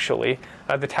temple, actually.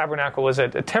 The tabernacle was a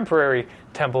temporary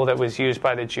temple that was used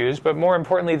by the Jews, but more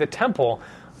importantly, the temple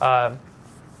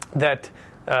that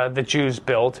the Jews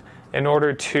built in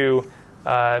order to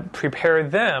prepare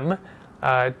them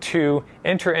to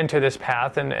enter into this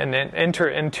path and enter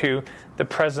into the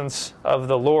presence of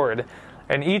the Lord.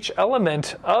 And each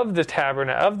element of the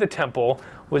tabernacle, of the temple,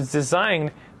 was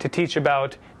designed to teach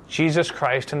about Jesus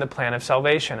Christ and the plan of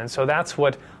salvation. And so that's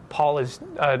what Paul is,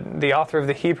 the author of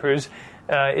the Hebrews,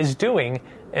 is doing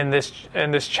in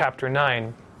this chapter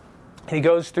 9. He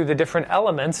goes through the different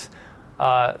elements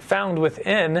found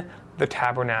within the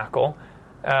tabernacle,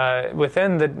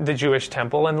 within the Jewish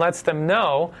temple, and lets them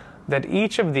know that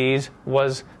each of these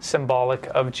was symbolic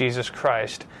of Jesus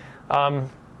Christ.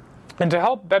 And to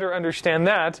help better understand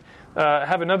that, I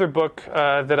have another book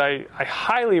that I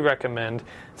highly recommend.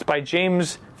 It's by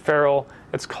James Farrell.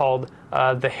 It's called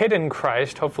The Hidden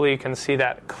Christ. Hopefully you can see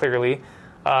that clearly.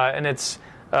 And it's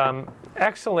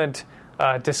excellent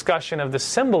discussion of the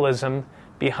symbolism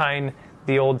behind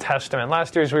the Old Testament.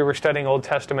 Last year, as we were studying Old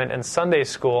Testament in Sunday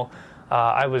school,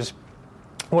 I was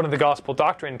one of the gospel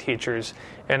doctrine teachers,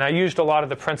 and I used a lot of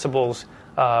the principles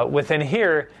within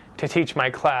here to teach my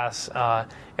class,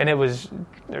 and it was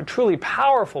truly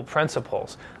powerful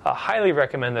principles. I highly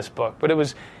recommend this book. But it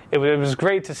was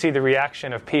great to see the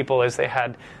reaction of people as they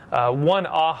had one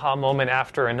aha moment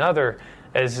after another,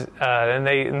 and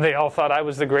they all thought I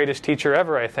was the greatest teacher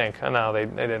ever. I think. No, they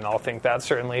didn't all think that,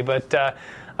 certainly, but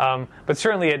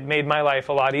certainly it made my life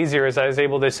a lot easier as I was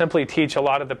able to simply teach a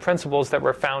lot of the principles that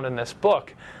were found in this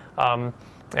book.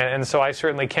 And so I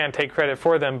certainly can't take credit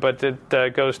for them, but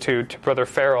it goes to Brother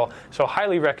Farrell. So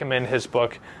highly recommend his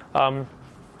book. A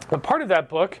part of that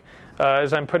book,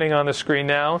 as I'm putting on the screen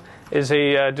now, is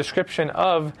a description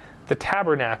of the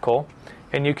tabernacle.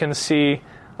 And you can see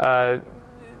the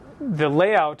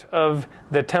layout of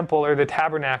the temple or the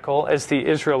tabernacle as the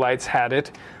Israelites had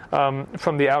it,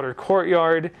 from the outer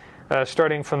courtyard,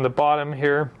 starting from the bottom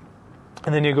here.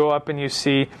 And then you go up and you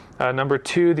see number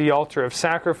 2, the altar of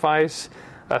sacrifice,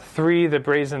 3, the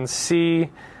brazen sea,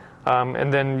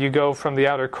 and then you go from the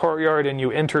outer courtyard and you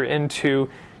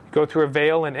go through a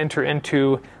veil and enter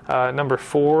into number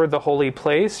 4, the holy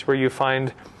place, where you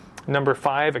find number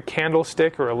 5, a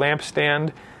candlestick or a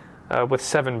lampstand with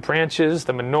 7 branches,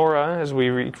 the menorah, as we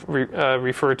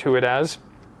refer to it as.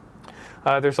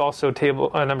 There's also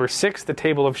number 6, the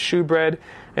table of shewbread,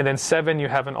 and then 7, you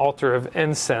have an altar of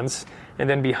incense. And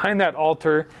then behind that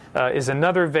altar is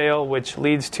another veil, which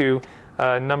leads to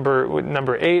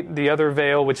number 8, the other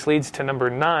veil, which leads to number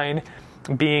 9,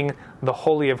 being the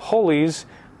Holy of Holies,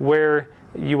 where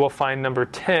you will find number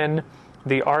 10,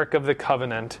 the Ark of the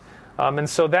Covenant. And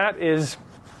so that is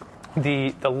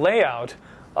the layout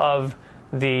of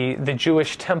the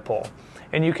Jewish temple.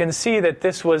 And you can see that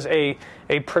this was a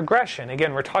progression.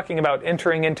 Again, we're talking about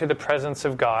entering into the presence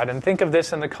of God. And think of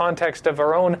this in the context of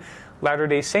our own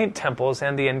Latter-day Saint temples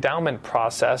and the endowment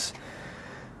process.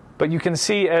 But you can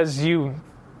see as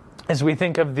we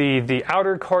think of the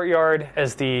outer courtyard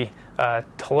as the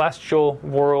telestial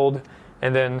world,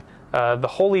 and then the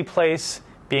holy place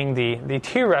being the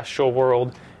terrestrial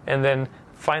world, and then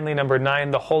finally number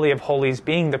 9, the Holy of Holies,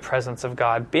 being the presence of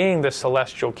God, being the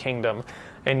celestial kingdom.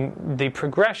 And the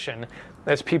progression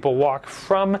as people walk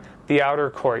from the outer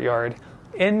courtyard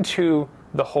into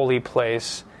the holy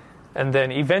place, and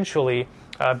then eventually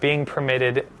being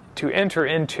permitted to enter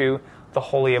into the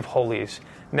Holy of Holies.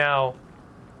 Now,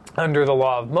 under the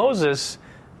law of Moses,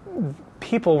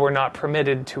 people were not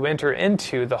permitted to enter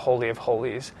into the Holy of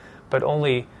Holies, but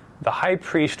only the high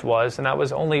priest was, and that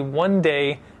was only one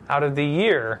day out of the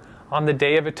year. On the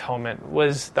Day of Atonement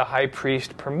was the high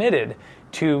priest permitted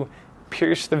to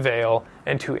pierce the veil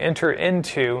and to enter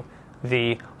into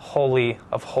the Holy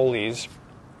of Holies.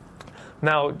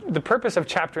 Now, the purpose of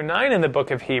chapter 9 in the book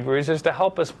of Hebrews is to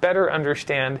help us better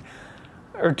understand,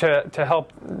 or to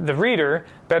help the reader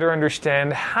better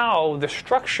understand how the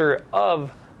structure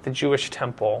of the Jewish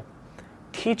temple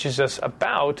teaches us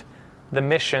about the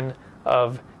mission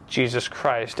of Jesus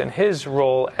Christ and his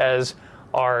role as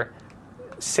our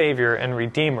Savior and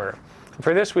Redeemer.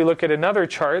 For this, we look at another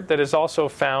chart that is also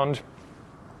found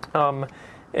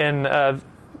in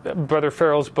Brother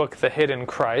Farrell's book, The Hidden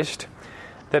Christ,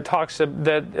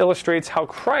 that illustrates how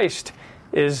Christ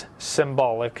is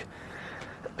symbolic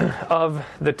of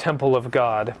the temple of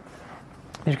God.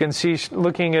 You can see,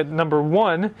 looking at number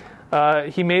 1,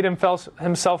 he made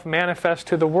himself manifest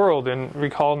to the world. And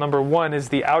recall, number 1 is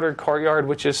the outer courtyard,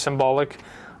 which is symbolic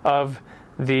of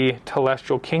the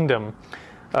telestial kingdom.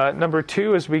 Number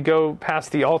 2, as we go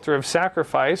past the altar of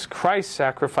sacrifice, Christ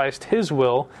sacrificed his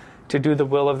will to do the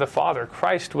will of the Father.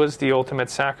 Christ was the ultimate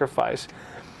sacrifice.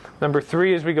 Number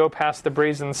 3, as we go past the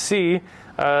brazen sea,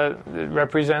 it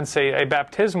represents a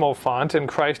baptismal font, and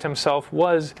Christ himself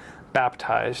was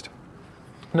baptized.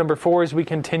 Number 4, as we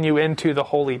continue into the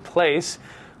holy place,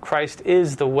 Christ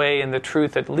is the way and the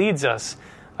truth that leads us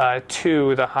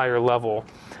to the higher level.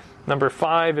 Number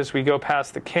 5, as we go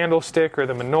past the candlestick or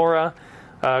the menorah,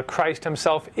 Christ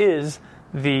himself is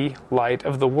the light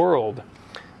of the world.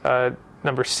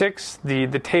 Number 6, the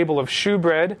table of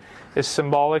shewbread is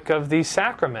symbolic of the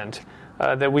sacrament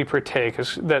that we partake,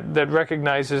 that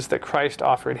recognizes that Christ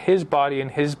offered his body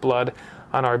and his blood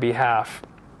on our behalf.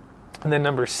 And then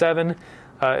number 7,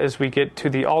 as we get to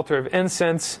the altar of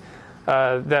incense,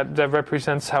 that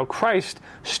represents how Christ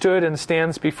stood and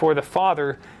stands before the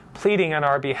Father, pleading on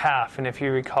our behalf. And if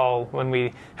you recall, when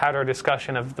we had our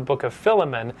discussion of the book of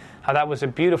Philemon, how that was a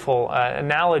beautiful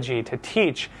analogy to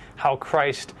teach how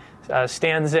Christ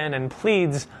stands in and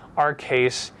pleads our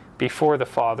case before the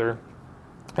Father.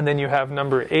 And then you have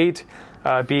number 8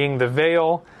 being the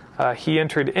veil. He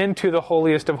entered into the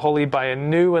holiest of holy by a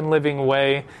new and living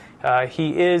way.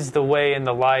 He is the way and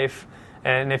the life.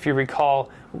 And if you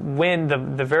recall, when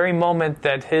the very moment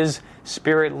that his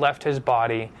spirit left his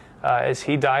body, as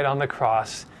he died on the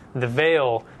cross, the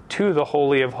veil to the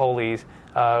Holy of Holies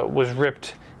was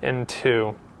ripped in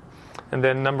two. And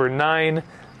then number 9,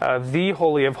 the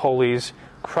Holy of Holies,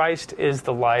 Christ is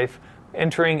the life.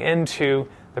 Entering into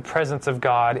the presence of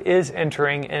God is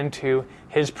entering into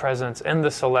his presence in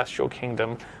the celestial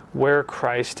kingdom where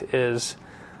Christ is.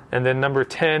 And then number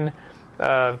 10,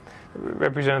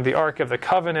 represented the Ark of the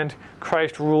Covenant.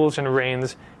 Christ rules and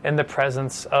reigns in the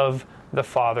presence of the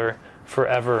Father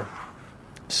forever.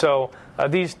 So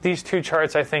these two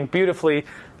charts, I think, beautifully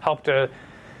help to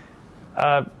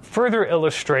further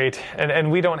illustrate,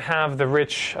 and we don't have the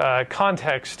rich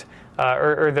context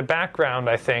or the background,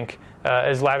 I think,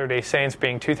 as Latter-day Saints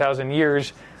being 2,000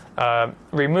 years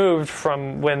removed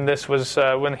from when this was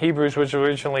when Hebrews was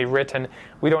originally written.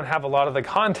 We don't have a lot of the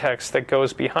context that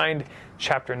goes behind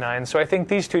chapter 9. So I think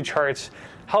these two charts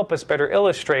help us better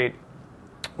illustrate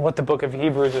what the book of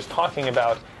Hebrews is talking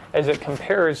about as it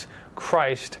compares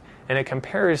Christ and it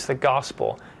compares the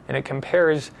gospel and it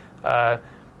compares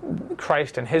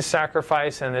Christ and his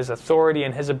sacrifice and his authority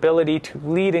and his ability to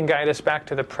lead and guide us back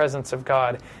to the presence of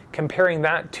God, comparing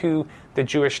that to the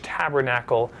Jewish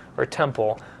tabernacle or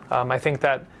temple. I think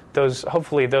that those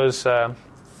graphics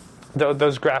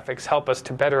help us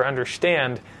to better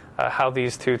understand how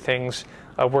these two things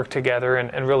work together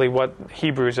and really what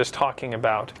Hebrews is talking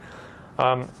about.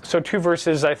 So two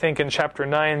verses, I think, in chapter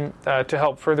 9 to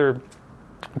help further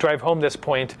drive home this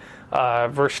point.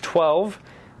 Verse 12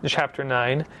 in chapter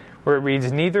 9, where it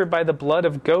reads, "Neither by the blood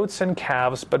of goats and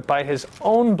calves, but by his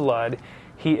own blood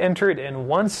he entered in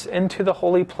once into the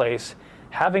holy place,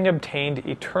 having obtained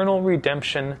eternal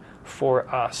redemption for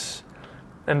us."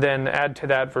 And then add to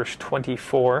that verse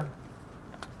 24,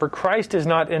 "For Christ is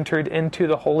not entered into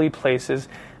the holy places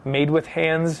made with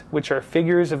hands, which are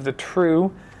figures of the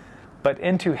true, but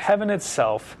into heaven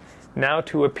itself, now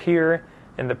to appear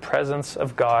in the presence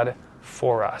of God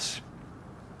for us."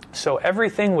 So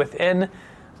everything within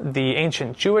the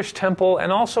ancient Jewish temple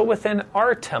and also within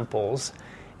our temples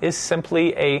is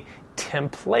simply a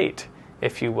template,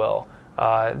 if you will.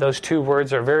 Those two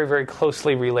words are very, very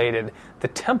closely related. The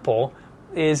temple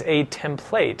is a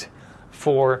template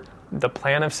for the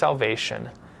plan of salvation,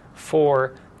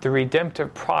 for the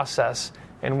redemptive process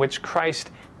in which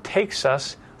Christ takes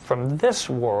us from this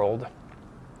world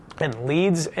and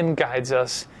leads and guides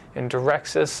us and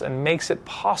directs us and makes it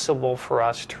possible for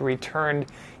us to return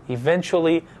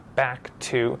eventually back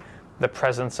to the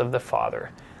presence of the Father.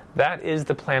 That is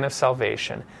the plan of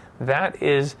salvation. That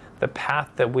is the path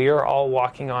that we are all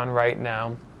walking on right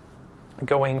now,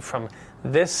 going from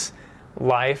this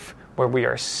life where we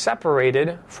are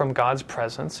separated from God's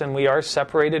presence, and we are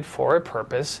separated for a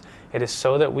purpose. It is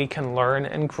so that we can learn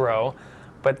and grow,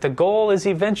 but the goal is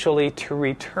eventually to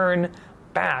return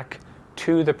back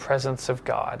to the presence of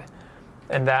God.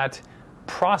 And that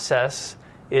process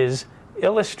is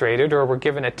illustrated, or we're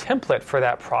given a template for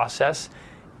that process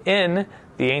in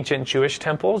the ancient Jewish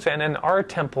temples and in our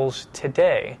temples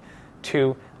today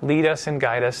to lead us and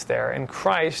guide us there. And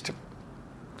Christ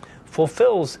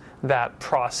fulfills that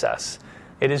process.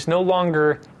 It is no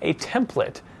longer a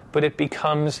template, but it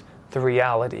becomes the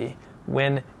reality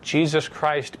when Jesus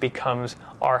Christ becomes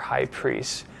our high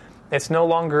priest. It's no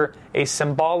longer a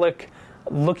symbolic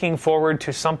looking forward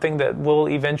to something that will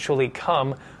eventually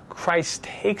come. Christ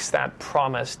takes that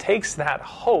promise, takes that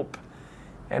hope,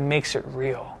 and makes it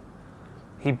real.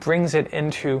 He brings it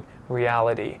into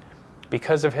reality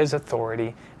because of his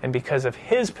authority and because of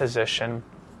his position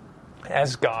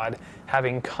as God,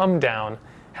 having come down,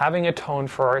 having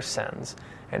atoned for our sins,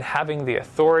 and having the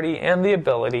authority and the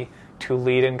ability to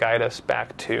lead and guide us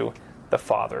back to the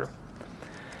Father.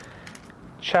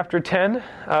 Chapter 10,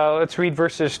 let's read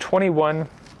verses 21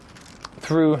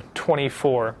 through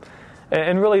 24.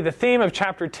 And really the theme of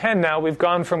chapter 10 now, we've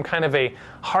gone from kind of a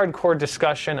hardcore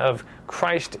discussion of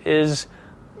Christ is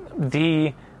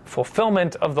the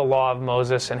fulfillment of the law of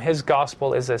Moses and his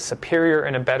gospel is a superior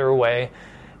and a better way,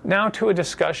 now to a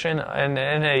discussion and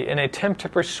an attempt to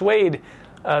persuade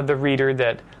the reader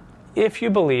that if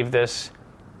you believe this,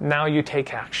 now you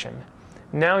take action.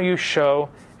 Now you show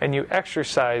and you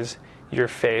exercise your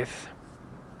faith.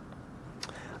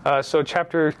 So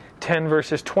chapter 10,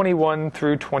 verses 21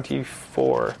 through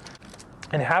 24.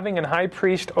 "And having an high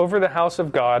priest over the house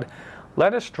of God,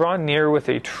 let us draw near with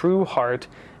a true heart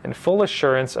and full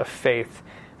assurance of faith,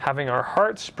 having our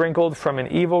hearts sprinkled from an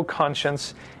evil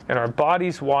conscience and our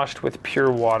bodies washed with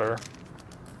pure water.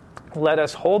 Let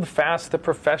us hold fast the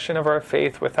profession of our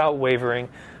faith without wavering,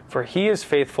 for he is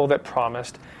faithful that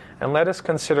promised. And let us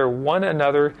consider one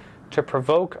another to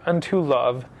provoke unto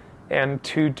love and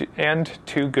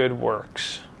to good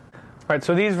works." All right,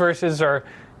 so these verses are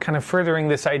kind of furthering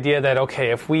this idea that,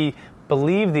 okay, if we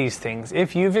believe these things,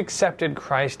 if you've accepted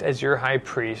Christ as your high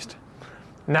priest,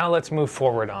 now let's move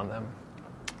forward on them.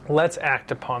 Let's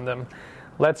act upon them.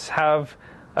 Let's have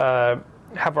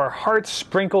our hearts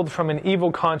sprinkled from an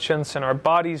evil conscience and our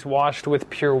bodies washed with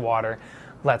pure water.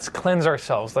 Let's cleanse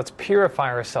ourselves. Let's purify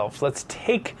ourselves. Let's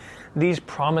take these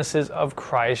promises of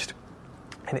Christ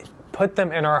and put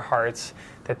them in our hearts,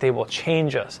 that they will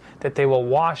change us, that they will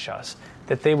wash us,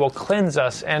 that they will cleanse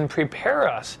us and prepare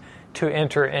us to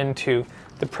enter into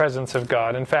the presence of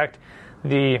God. In fact,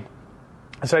 this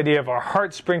idea of our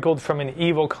heart sprinkled from an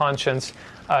evil conscience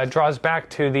draws back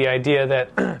to the idea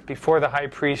that before the high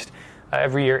priest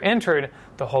every year entered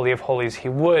the Holy of Holies, he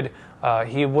would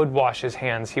wash his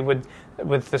hands. He would,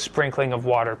 with the sprinkling of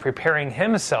water, preparing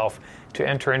himself to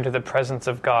enter into the presence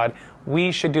of God.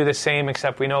 We should do the same,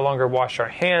 except we no longer wash our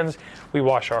hands. We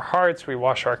wash our hearts. We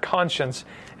wash our conscience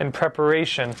in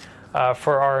preparation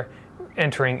for our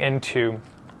entering into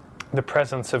the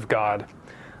presence of God.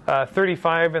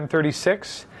 35 and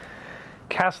 36.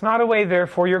 Cast not away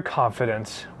therefore your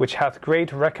confidence, which hath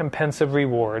great recompense of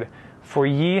reward. For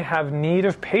ye have need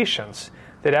of patience,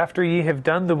 that after ye have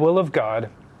done the will of God,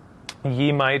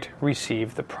 ye might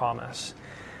receive the promise.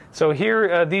 So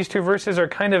here, these two verses are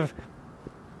kind of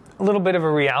a little bit of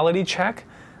a reality check,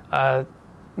 that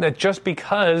just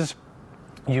because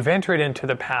you've entered into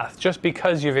the path, just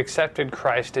because you've accepted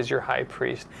Christ as your high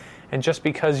priest, and just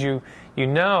because you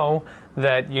know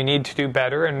that you need to do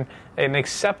better and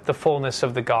accept the fullness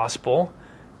of the gospel,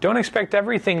 don't expect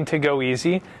everything to go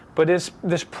easy, but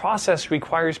this process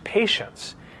requires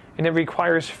patience, and it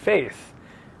requires faith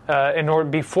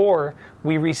before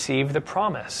we receive the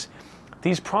promise.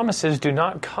 These promises do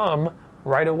not come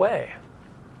right away,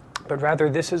 but rather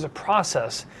this is a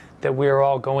process that we are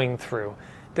all going through.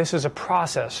 This is a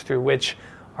process through which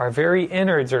our very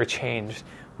innards are changed,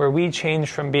 where we change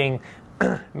from being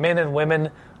men and women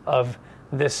of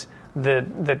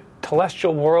the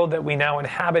celestial world that we now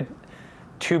inhabit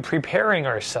to preparing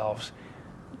ourselves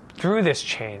through this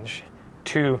change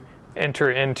to enter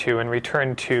into and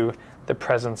return to the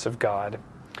presence of God.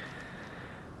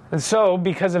 And so,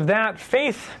 because of that,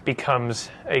 faith becomes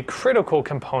a critical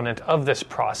component of this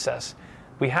process.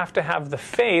 We have to have the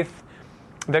faith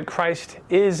that Christ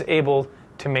is able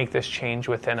to make this change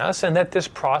within us, and that this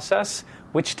process,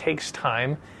 which takes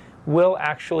time, will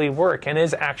actually work and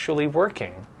is actually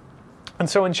working. And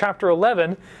so in chapter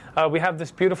 11, we have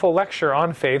this beautiful lecture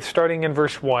on faith, starting in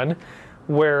verse 1,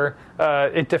 where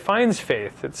it defines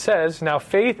faith. It says, "Now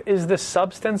faith is the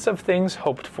substance of things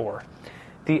hoped for,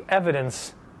 the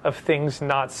evidence of things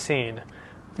not seen."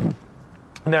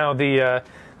 Now, the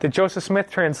Joseph Smith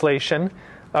translation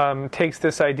takes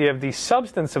this idea of the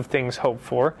substance of things hoped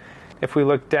for. If we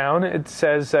look down, it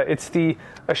says it's the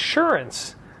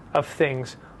assurance of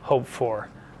things hoped for.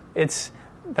 It's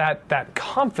that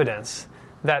confidence,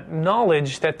 that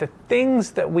knowledge that the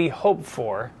things that we hope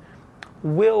for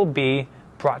will be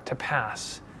brought to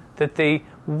pass, that they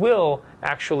will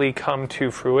actually come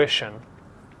to fruition.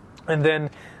 And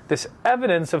then this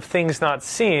evidence of things not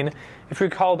seen, if you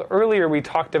recalled earlier, we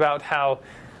talked about how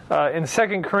in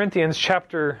 2 Corinthians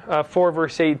chapter 4,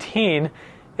 verse 18,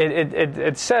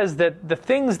 it says that the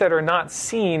things that are not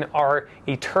seen are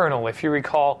eternal. If you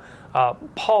recall,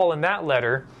 Paul in that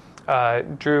letter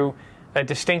drew a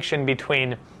distinction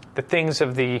between the things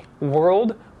of the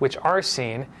world, which are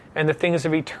seen, and the things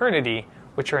of eternity,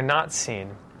 which are not seen.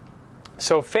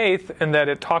 So faith, in that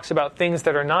it talks about things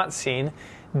that are not seen,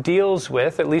 deals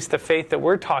with, at least the faith that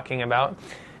we're talking about,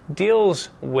 deals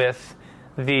with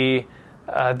the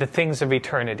things of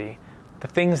eternity, the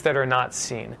things that are not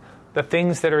seen, the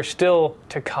things that are still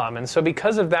to come. And so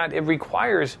because of that, it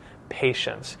requires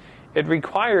patience. It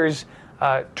requires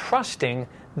trusting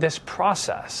this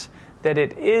process, that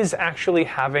it is actually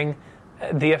having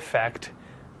the effect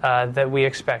that we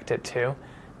expect it to,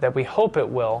 that we hope it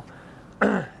will,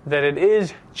 that it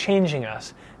is changing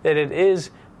us, that it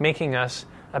is making us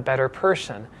a better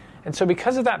person. And so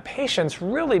because of that, patience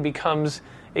really becomes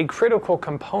a critical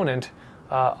component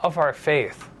of our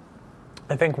faith.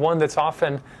 I think one that's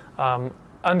often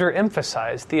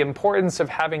underemphasized, the importance of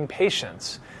having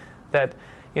patience. That,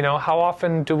 how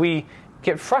often do we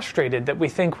get frustrated that we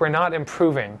think we're not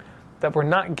improving, that we're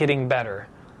not getting better,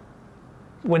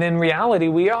 when in reality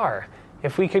we are.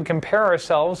 If we could compare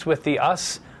ourselves with the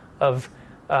us of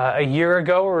a year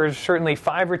ago, or certainly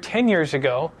 5 or 10 years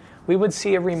ago, we would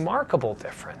see a remarkable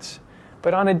difference.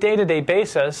 But on a day-to-day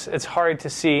basis, it's hard to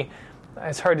see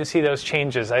those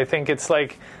changes. I think it's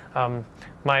like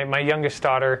my youngest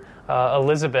daughter,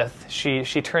 Elizabeth, she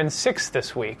turned 6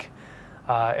 this week.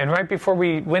 And right before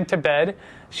we went to bed,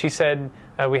 she said,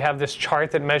 we have this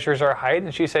chart that measures our height,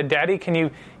 and she said, "Daddy, can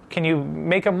you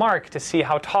make a mark to see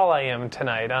how tall I am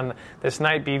tonight, on this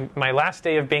night be my last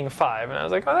day of being 5? And I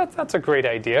was like, "Oh, that's a great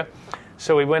idea."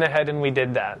 So we went ahead and we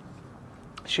did that.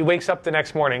 She wakes up the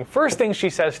next morning. First thing she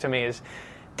says to me is,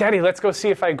 "Daddy, let's go see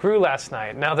if I grew last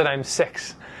night, now that I'm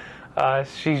 6.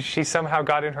 She somehow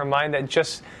got in her mind that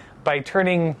just by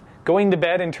going to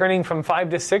bed and turning from 5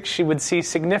 to 6, she would see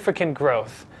significant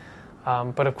growth.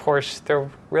 But of course, there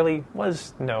really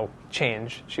was no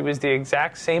change. She was the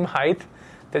exact same height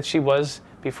that she was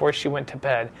before she went to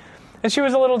bed. And she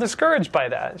was a little discouraged by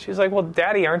that. She was like, well,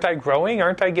 Daddy, aren't I growing?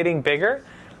 Aren't I getting bigger?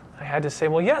 I had to say,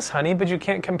 well, yes, honey, but you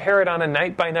can't compare it on a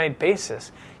night-by-night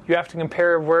basis. You have to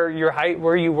compare where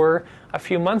you were a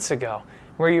few months ago,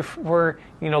 where you were,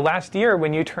 last year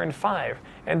when you turned 5.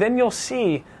 And then you'll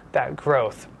see that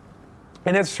growth.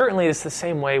 And it certainly is the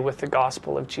same way with the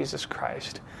gospel of Jesus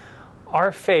Christ.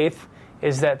 Our faith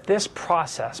is that this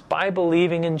process, by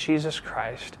believing in Jesus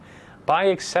Christ, by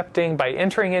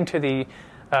entering into the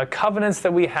covenants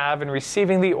that we have and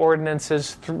receiving the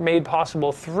ordinances made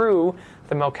possible through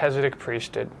the Melchizedek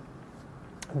priesthood,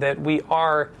 that we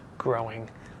are growing,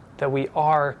 that we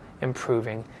are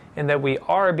improving, and that we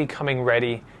are becoming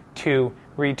ready to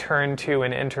return to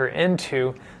and enter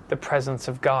into the presence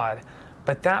of God.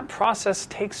 But that process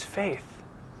takes faith.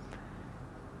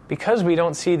 Because we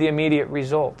don't see the immediate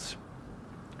results,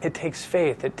 it takes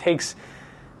faith. It takes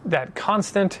that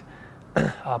constant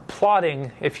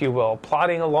plodding, if you will,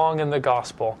 plodding along in the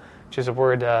gospel, which is a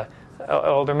word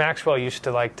Elder Maxwell used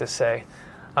to like to say.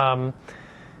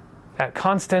 That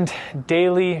constant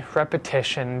daily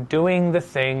repetition, doing the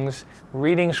things,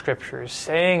 reading scriptures,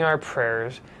 saying our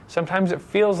prayers. Sometimes it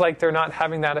feels like they're not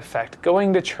having that effect.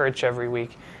 Going to church every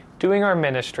week, doing our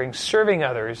ministering, serving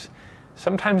others.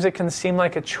 Sometimes it can seem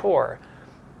like a chore,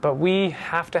 but we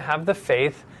have to have the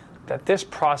faith that this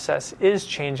process is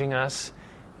changing us.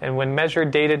 And when measured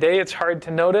day to day, it's hard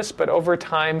to notice, but over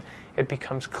time, it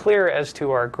becomes clear as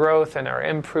to our growth and our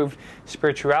improved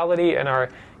spirituality and our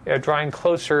drawing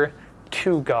closer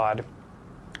to God.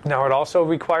 Now, it also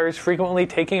requires frequently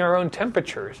taking our own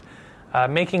temperatures,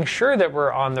 making sure that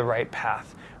we're on the right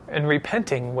path, and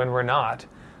repenting when we're not.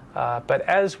 But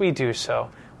as we do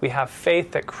so, we have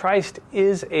faith that Christ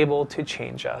is able to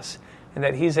change us, and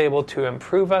that He's able to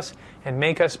improve us and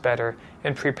make us better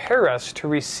and prepare us to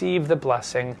receive the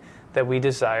blessing that we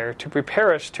desire, to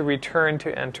prepare us to return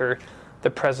to enter the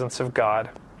presence of God.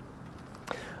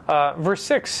 Verse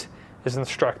 6 is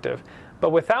instructive. But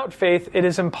without faith it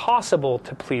is impossible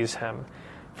to please Him.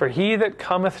 For he that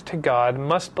cometh to God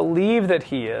must believe that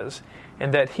He is,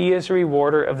 and that He is a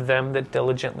rewarder of them that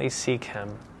diligently seek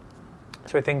Him.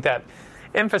 So I think that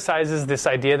emphasizes this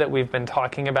idea that we've been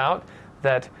talking about,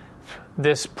 that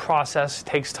this process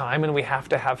takes time and we have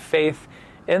to have faith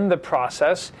in the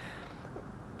process.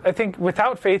 I think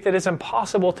without faith it is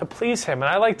impossible to please Him. And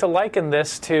I like to liken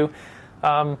this to,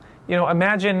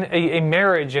 imagine a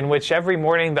marriage in which every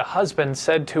morning the husband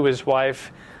said to his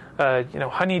wife,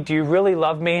 honey, do you really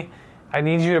love me? I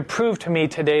need you to prove to me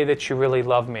today that you really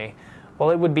love me.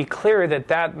 Well, it would be clear that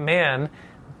that man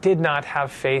did not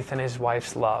have faith in his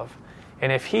wife's love.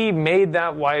 And if he made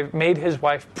his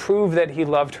wife prove that he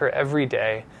loved her every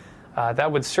day,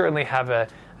 that would certainly have a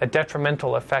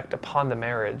detrimental effect upon the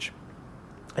marriage.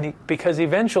 Because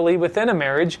eventually, within a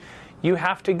marriage, you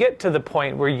have to get to the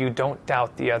point where you don't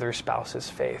doubt the other spouse's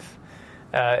faith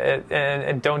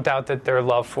and don't doubt that their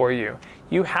love for you.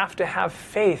 You have to have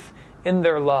faith in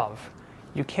their love.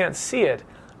 You can't see it,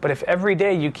 but if every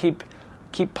day you keep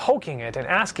poking it and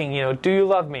asking, do you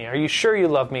love me? Are you sure you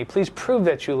love me? Please prove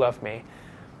that you love me.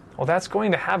 Well, that's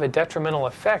going to have a detrimental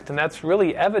effect, and that's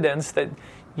really evidence that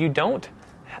you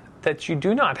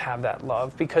do not have that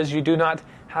love because you do not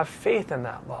have faith in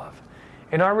that love.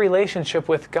 And our relationship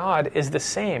with God is the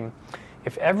same.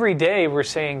 If every day we're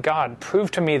saying, God, prove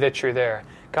to me that you're there.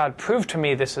 God, prove to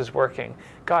me this is working.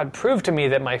 God, prove to me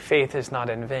that my faith is not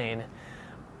in vain.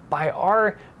 By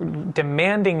our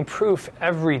demanding proof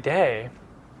every day,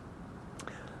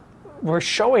 we're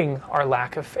showing our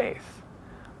lack of faith.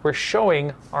 We're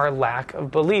showing our lack of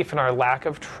belief and our lack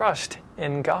of trust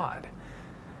in God.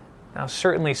 Now,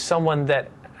 certainly someone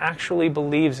that actually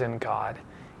believes in God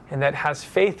and that has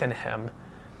faith in Him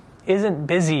isn't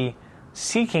busy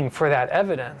seeking for that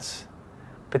evidence,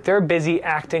 but they're busy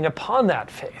acting upon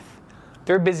that faith.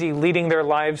 They're busy leading their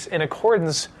lives in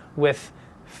accordance with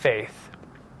faith.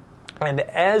 And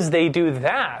as they do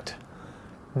that,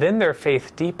 then their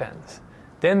faith deepens.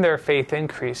 Then their faith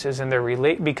increases, and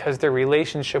because their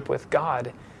relationship with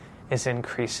God is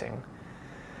increasing.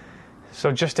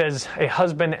 So just as a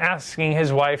husband asking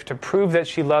his wife to prove that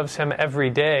she loves him every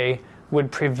day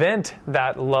would prevent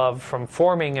that love from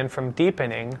forming and from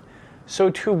deepening,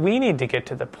 so too we need to get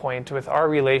to the point with our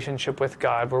relationship with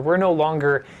God where we're no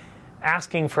longer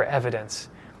asking for evidence.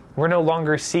 We're no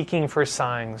longer seeking for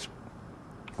signs.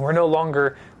 We're no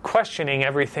longer questioning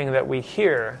everything that we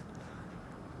hear.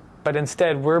 but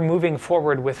instead we're moving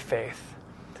forward with faith.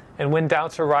 And when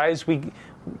doubts arise, we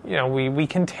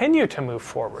continue to move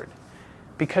forward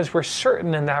because we're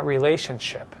certain in that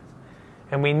relationship.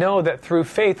 And we know that through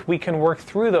faith we can work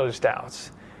through those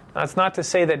doubts. Now, it's not to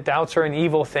say that doubts are an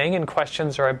evil thing and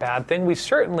questions are a bad thing. We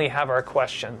certainly have our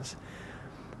questions.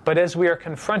 But as we are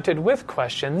confronted with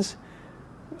questions,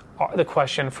 the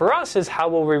question for us is, how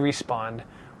will we respond?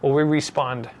 Will we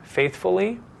respond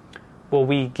faithfully? Will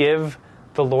we give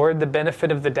the Lord the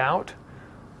benefit of the doubt?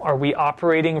 Are we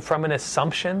operating from an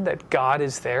assumption that God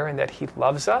is there and that He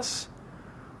loves us?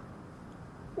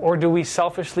 Or do we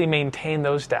selfishly maintain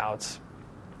those doubts?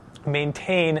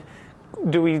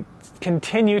 Do we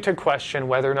continue to question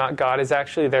whether or not God is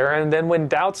actually there? And then when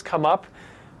doubts come up,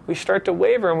 we start to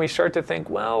waver and we start to think,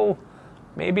 well,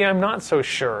 maybe I'm not so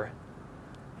sure.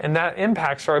 And that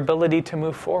impacts our ability to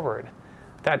move forward.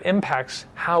 That impacts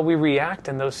how we react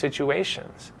in those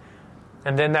situations.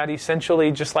 And then that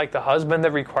essentially, just like the husband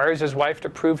that requires his wife to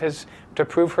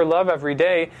prove her love every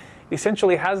day,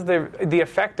 essentially has the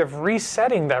effect of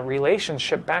resetting that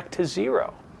relationship back to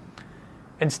zero.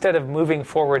 Instead of moving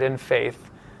forward in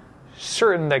faith,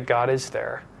 certain that God is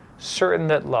there, certain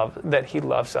that He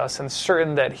loves us, and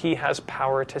certain that He has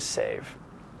power to save.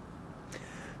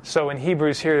 So in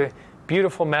Hebrews here,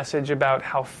 beautiful message about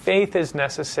how faith is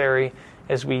necessary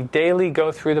as we daily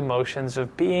go through the motions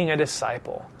of being a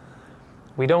disciple.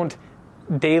 We don't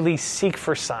daily seek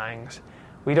for signs.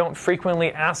 We don't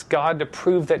frequently ask God to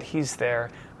prove that He's there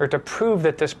or to prove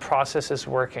that this process is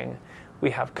working.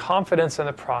 We have confidence in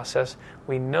the process.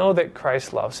 We know that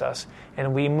Christ loves us,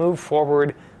 and we move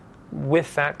forward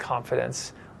with that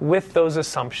confidence, with those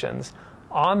assumptions,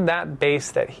 on that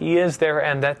base that He is there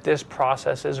and that this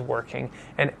process is working.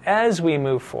 And as we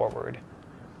move forward,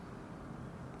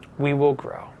 we will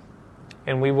grow,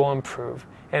 and we will improve,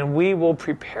 and we will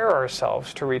prepare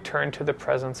ourselves to return to the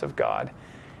presence of God.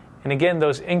 And again,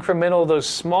 those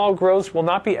small growths will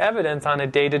not be evident on a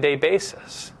day-to-day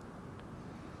basis.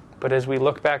 But as we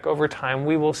look back over time,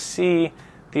 we will see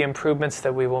the improvements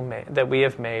that we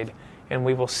have made, and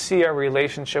we will see our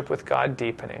relationship with God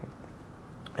deepening.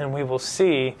 And we will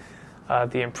see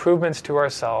the improvements to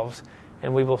ourselves,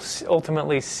 and we will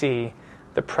ultimately see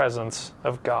the presence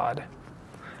of God.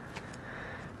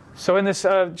 So in this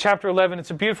chapter 11,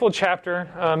 it's a beautiful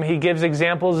chapter. He gives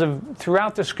examples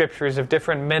throughout the scriptures of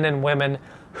different men and women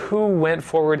who went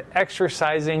forward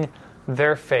exercising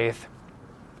their faith,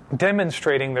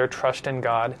 demonstrating their trust in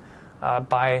God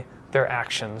by their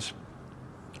actions.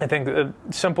 I think the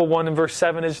simple one in verse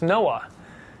 7 is Noah.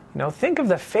 Think of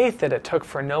the faith that it took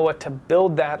for Noah to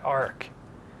build that ark,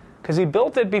 because he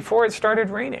built it before it started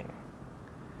raining.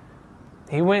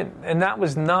 He went, and that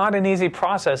was not an easy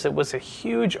process. It was a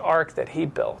huge ark that he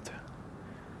built,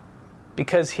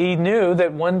 because he knew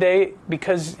that one day,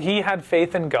 because he had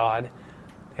faith in God,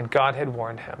 and God had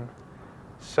warned him.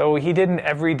 So he didn't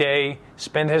every day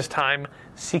spend his time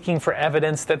seeking for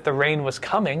evidence that the rain was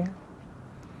coming.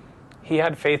 He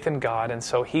had faith in God, and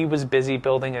so he was busy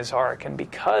building his ark. And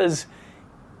because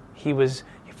he was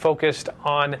focused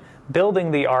on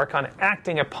building the ark, on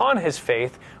acting upon his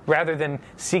faith, rather than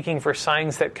seeking for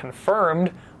signs that confirmed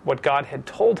what God had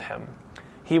told him,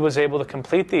 he was able to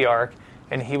complete the ark,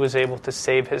 and he was able to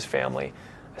save his family.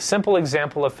 A simple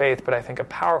example of faith, but I think a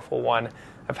powerful one,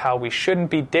 of how we shouldn't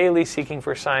be daily seeking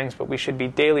for signs, but we should be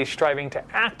daily striving to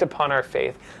act upon our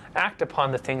faith, act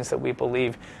upon the things that we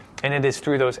believe. And it is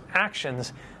through those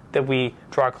actions that we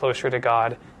draw closer to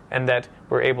God, and that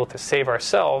we're able to save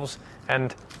ourselves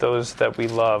and those that we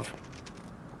love.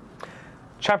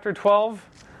 Chapter 12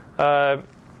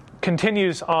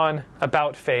 continues on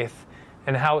about faith,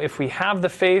 and how if we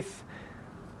have faith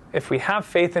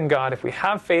in God, if we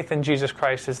have faith in Jesus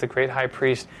Christ as the great high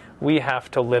priest, we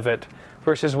have to live it.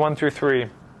 Verses 1 through 3.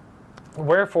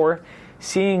 Wherefore,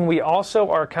 seeing we also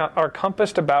are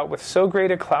compassed about with so great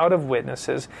a cloud of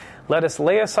witnesses, let us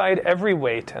lay aside every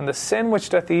weight and the sin which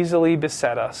doth easily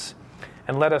beset us,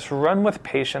 and let us run with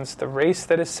patience the race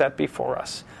that is set before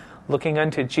us, looking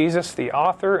unto Jesus, the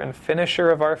author and finisher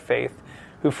of our faith,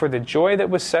 who for the joy that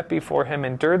was set before him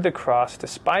endured the cross,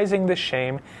 despising the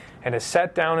shame, and is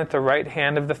set down at the right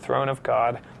hand of the throne of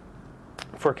God.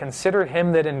 For consider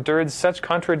him that endured such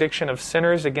contradiction of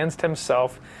sinners against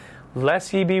himself,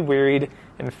 lest ye be wearied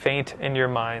and faint in your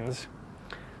minds.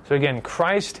 So again,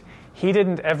 Christ, he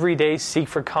didn't every day seek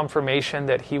for confirmation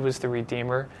that he was the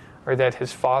Redeemer, or that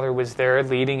his Father was there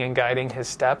leading and guiding his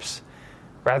steps.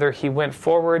 Rather, he went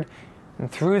forward,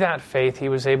 and through that faith, he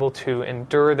was able to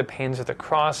endure the pains of the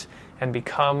cross and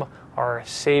become our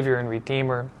Savior and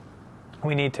Redeemer.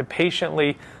 We need to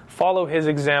patiently Follow his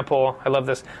example. I love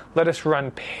this. Let us run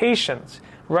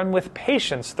with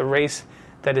patience the race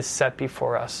that is set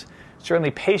before us.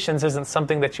 Certainly patience isn't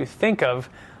something that you think of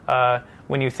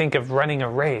when you think of running a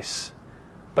race.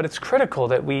 But it's critical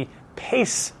that we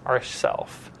pace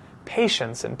ourselves.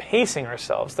 Patience and pacing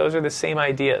ourselves, those are the same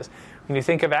ideas. When you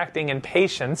think of acting in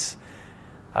patience,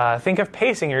 think of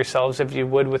pacing yourselves as you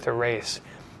would with a race.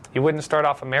 You wouldn't start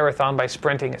off a marathon by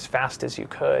sprinting as fast as you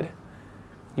could.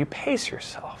 You pace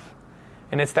yourself.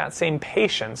 And it's that same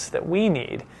patience that we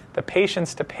need, the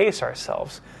patience to pace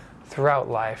ourselves throughout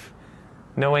life,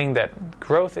 knowing that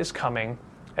growth is coming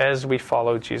as we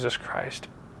follow Jesus Christ.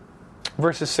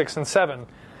 Verses 6 and 7.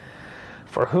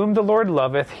 For whom the Lord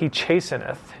loveth, he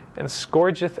chasteneth, and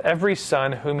scourgeth every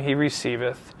son whom he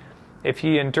receiveth. If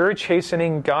ye endure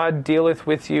chastening, God dealeth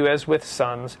with you as with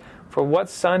sons. For what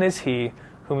son is he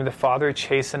whom the Father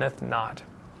chasteneth not?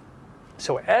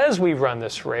 So as we run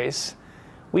this race,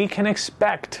 we can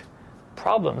expect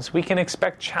problems. We can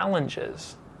expect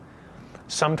challenges.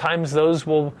 Sometimes those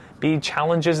will be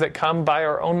challenges that come by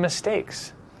our own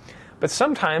mistakes. But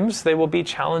sometimes they will be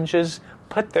challenges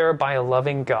put there by a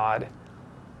loving God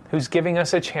who's giving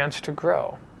us a chance to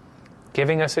grow,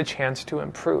 giving us a chance to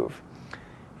improve.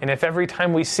 And if every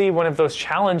time we see one of those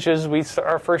challenges,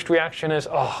 our first reaction is,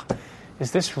 oh,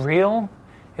 is this real?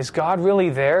 Is God really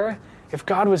there? If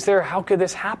God was there, how could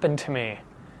this happen to me?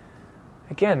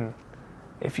 Again,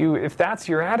 if that's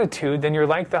your attitude, then you're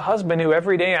like the husband who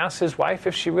every day asks his wife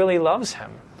if she really loves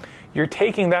him. You're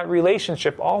taking that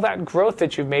relationship, all that growth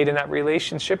that you've made in that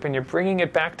relationship, and you're bringing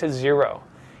it back to zero.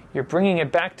 You're bringing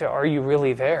it back to, are you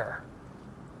really there?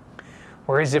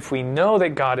 Whereas if we know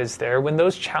that God is there, when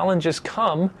those challenges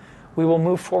come, we will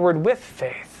move forward with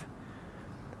faith.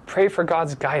 Pray for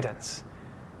God's guidance,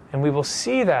 and we will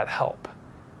see that help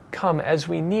come as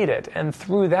we need it. And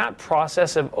through that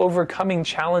process of overcoming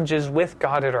challenges with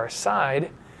God at our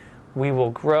side, we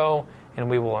will grow and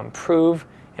we will improve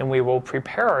and we will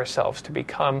prepare ourselves to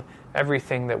become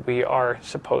everything that we are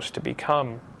supposed to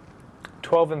become.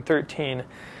 12 and 13.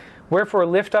 Wherefore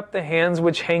lift up the hands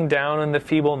which hang down and the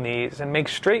feeble knees, and make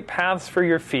straight paths for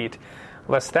your feet,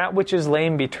 lest that which is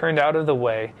lame be turned out of the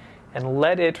way, and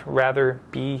let it rather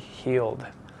be healed.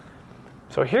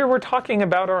 So here we're talking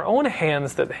about our own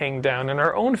hands that hang down and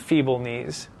our own feeble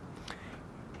knees.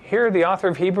 Here the author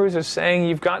of Hebrews is saying,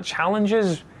 you've got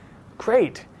challenges,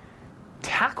 great.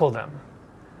 Tackle them.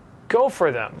 Go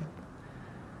for them.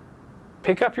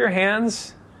 Pick up your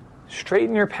hands,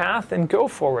 straighten your path, and go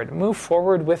forward. Move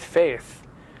forward with faith.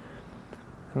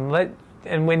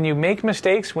 And when you make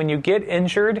mistakes, when you get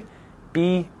injured,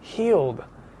 be healed.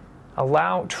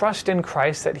 Trust in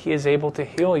Christ that He is able to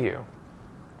heal you.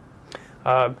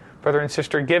 Brother and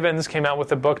Sister Gibbons came out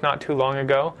with a book not too long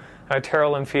ago,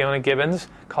 Terrell and Fiona Gibbons,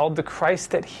 called The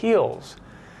Christ That Heals.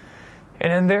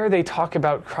 And in there they talk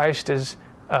about Christ as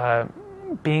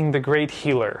being the great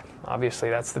healer. Obviously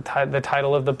that's the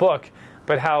title of the book.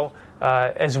 But how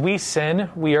as we sin,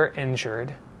 we are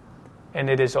injured. And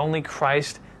it is only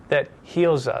Christ that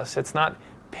heals us. It's not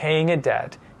paying a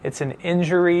debt. It's an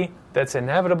injury that's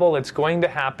inevitable. It's going to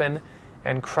happen.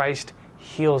 And Christ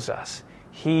heals us.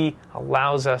 He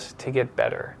allows us to get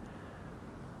better.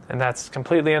 And that's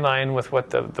completely in line with what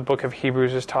the book of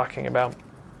Hebrews is talking about.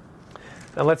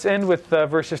 Now let's end with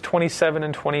verses 27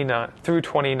 and 29 through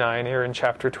 29 here in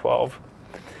chapter 12.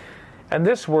 And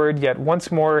this word, yet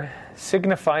once more,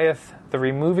 signifieth the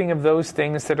removing of those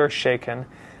things that are shaken,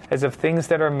 as of things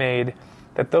that are made,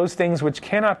 that those things which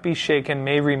cannot be shaken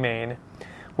may remain.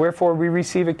 Wherefore we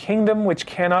receive a kingdom which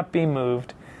cannot be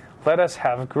moved. Let us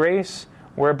have grace,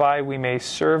 whereby we may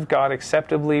serve God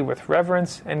acceptably with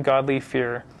reverence and godly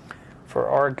fear. For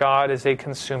our God is a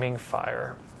consuming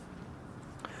fire.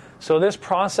 So this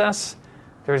process,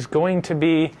 there's going to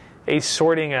be a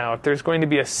sorting out. There's going to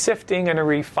be a sifting and a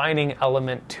refining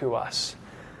element to us.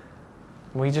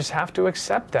 We just have to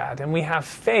accept that. And we have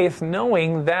faith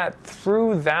knowing that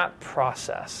through that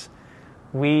process,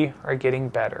 we are getting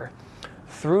better.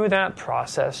 Through that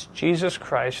process, Jesus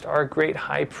Christ, our great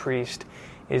high priest,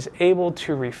 is able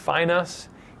to refine us.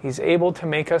 He's able to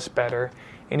make us better.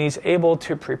 And He's able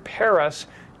to prepare us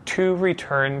to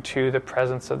return to the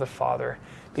presence of the Father.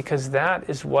 Because that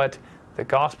is what the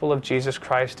gospel of Jesus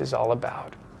Christ is all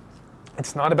about.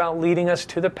 It's not about leading us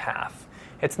to the path.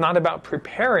 It's not about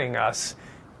preparing us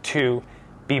to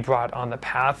be brought on the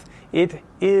path. It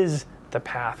is the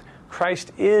path.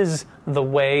 Christ is the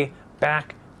way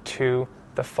back to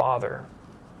the Father.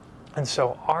 And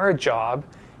so our job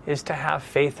is to have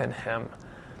faith in Him.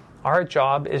 Our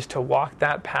job is to walk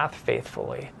that path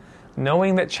faithfully,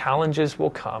 knowing that challenges will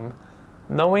come,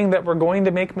 knowing that we're going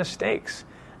to make mistakes,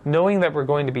 knowing that we're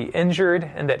going to be injured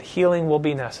and that healing will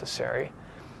be necessary.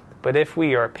 But if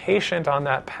we are patient on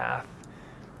that path,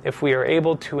 if we are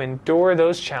able to endure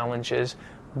those challenges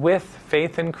with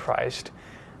faith in Christ,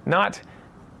 not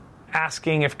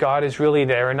asking if God is really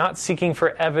there, and not seeking for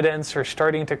evidence or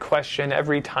starting to question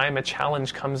every time a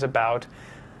challenge comes about,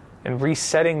 and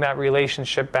resetting that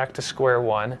relationship back to square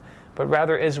one, but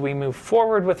rather as we move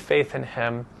forward with faith in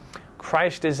Him,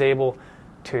 Christ is able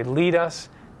to lead us,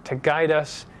 to guide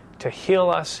us, to heal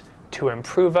us, to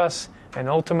improve us, and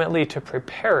ultimately to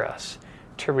prepare us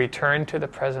to return to the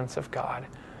presence of God.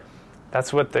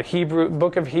 That's what the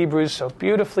book of Hebrews so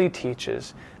beautifully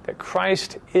teaches, that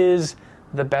Christ is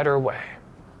the better way,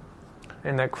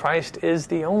 and that Christ is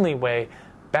the only way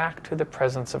back to the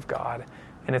presence of God.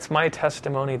 And it's my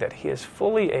testimony that He is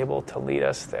fully able to lead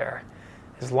us there,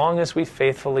 as long as we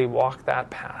faithfully walk that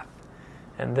path.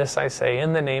 And this I say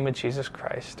in the name of Jesus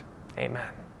Christ.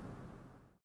 Amen.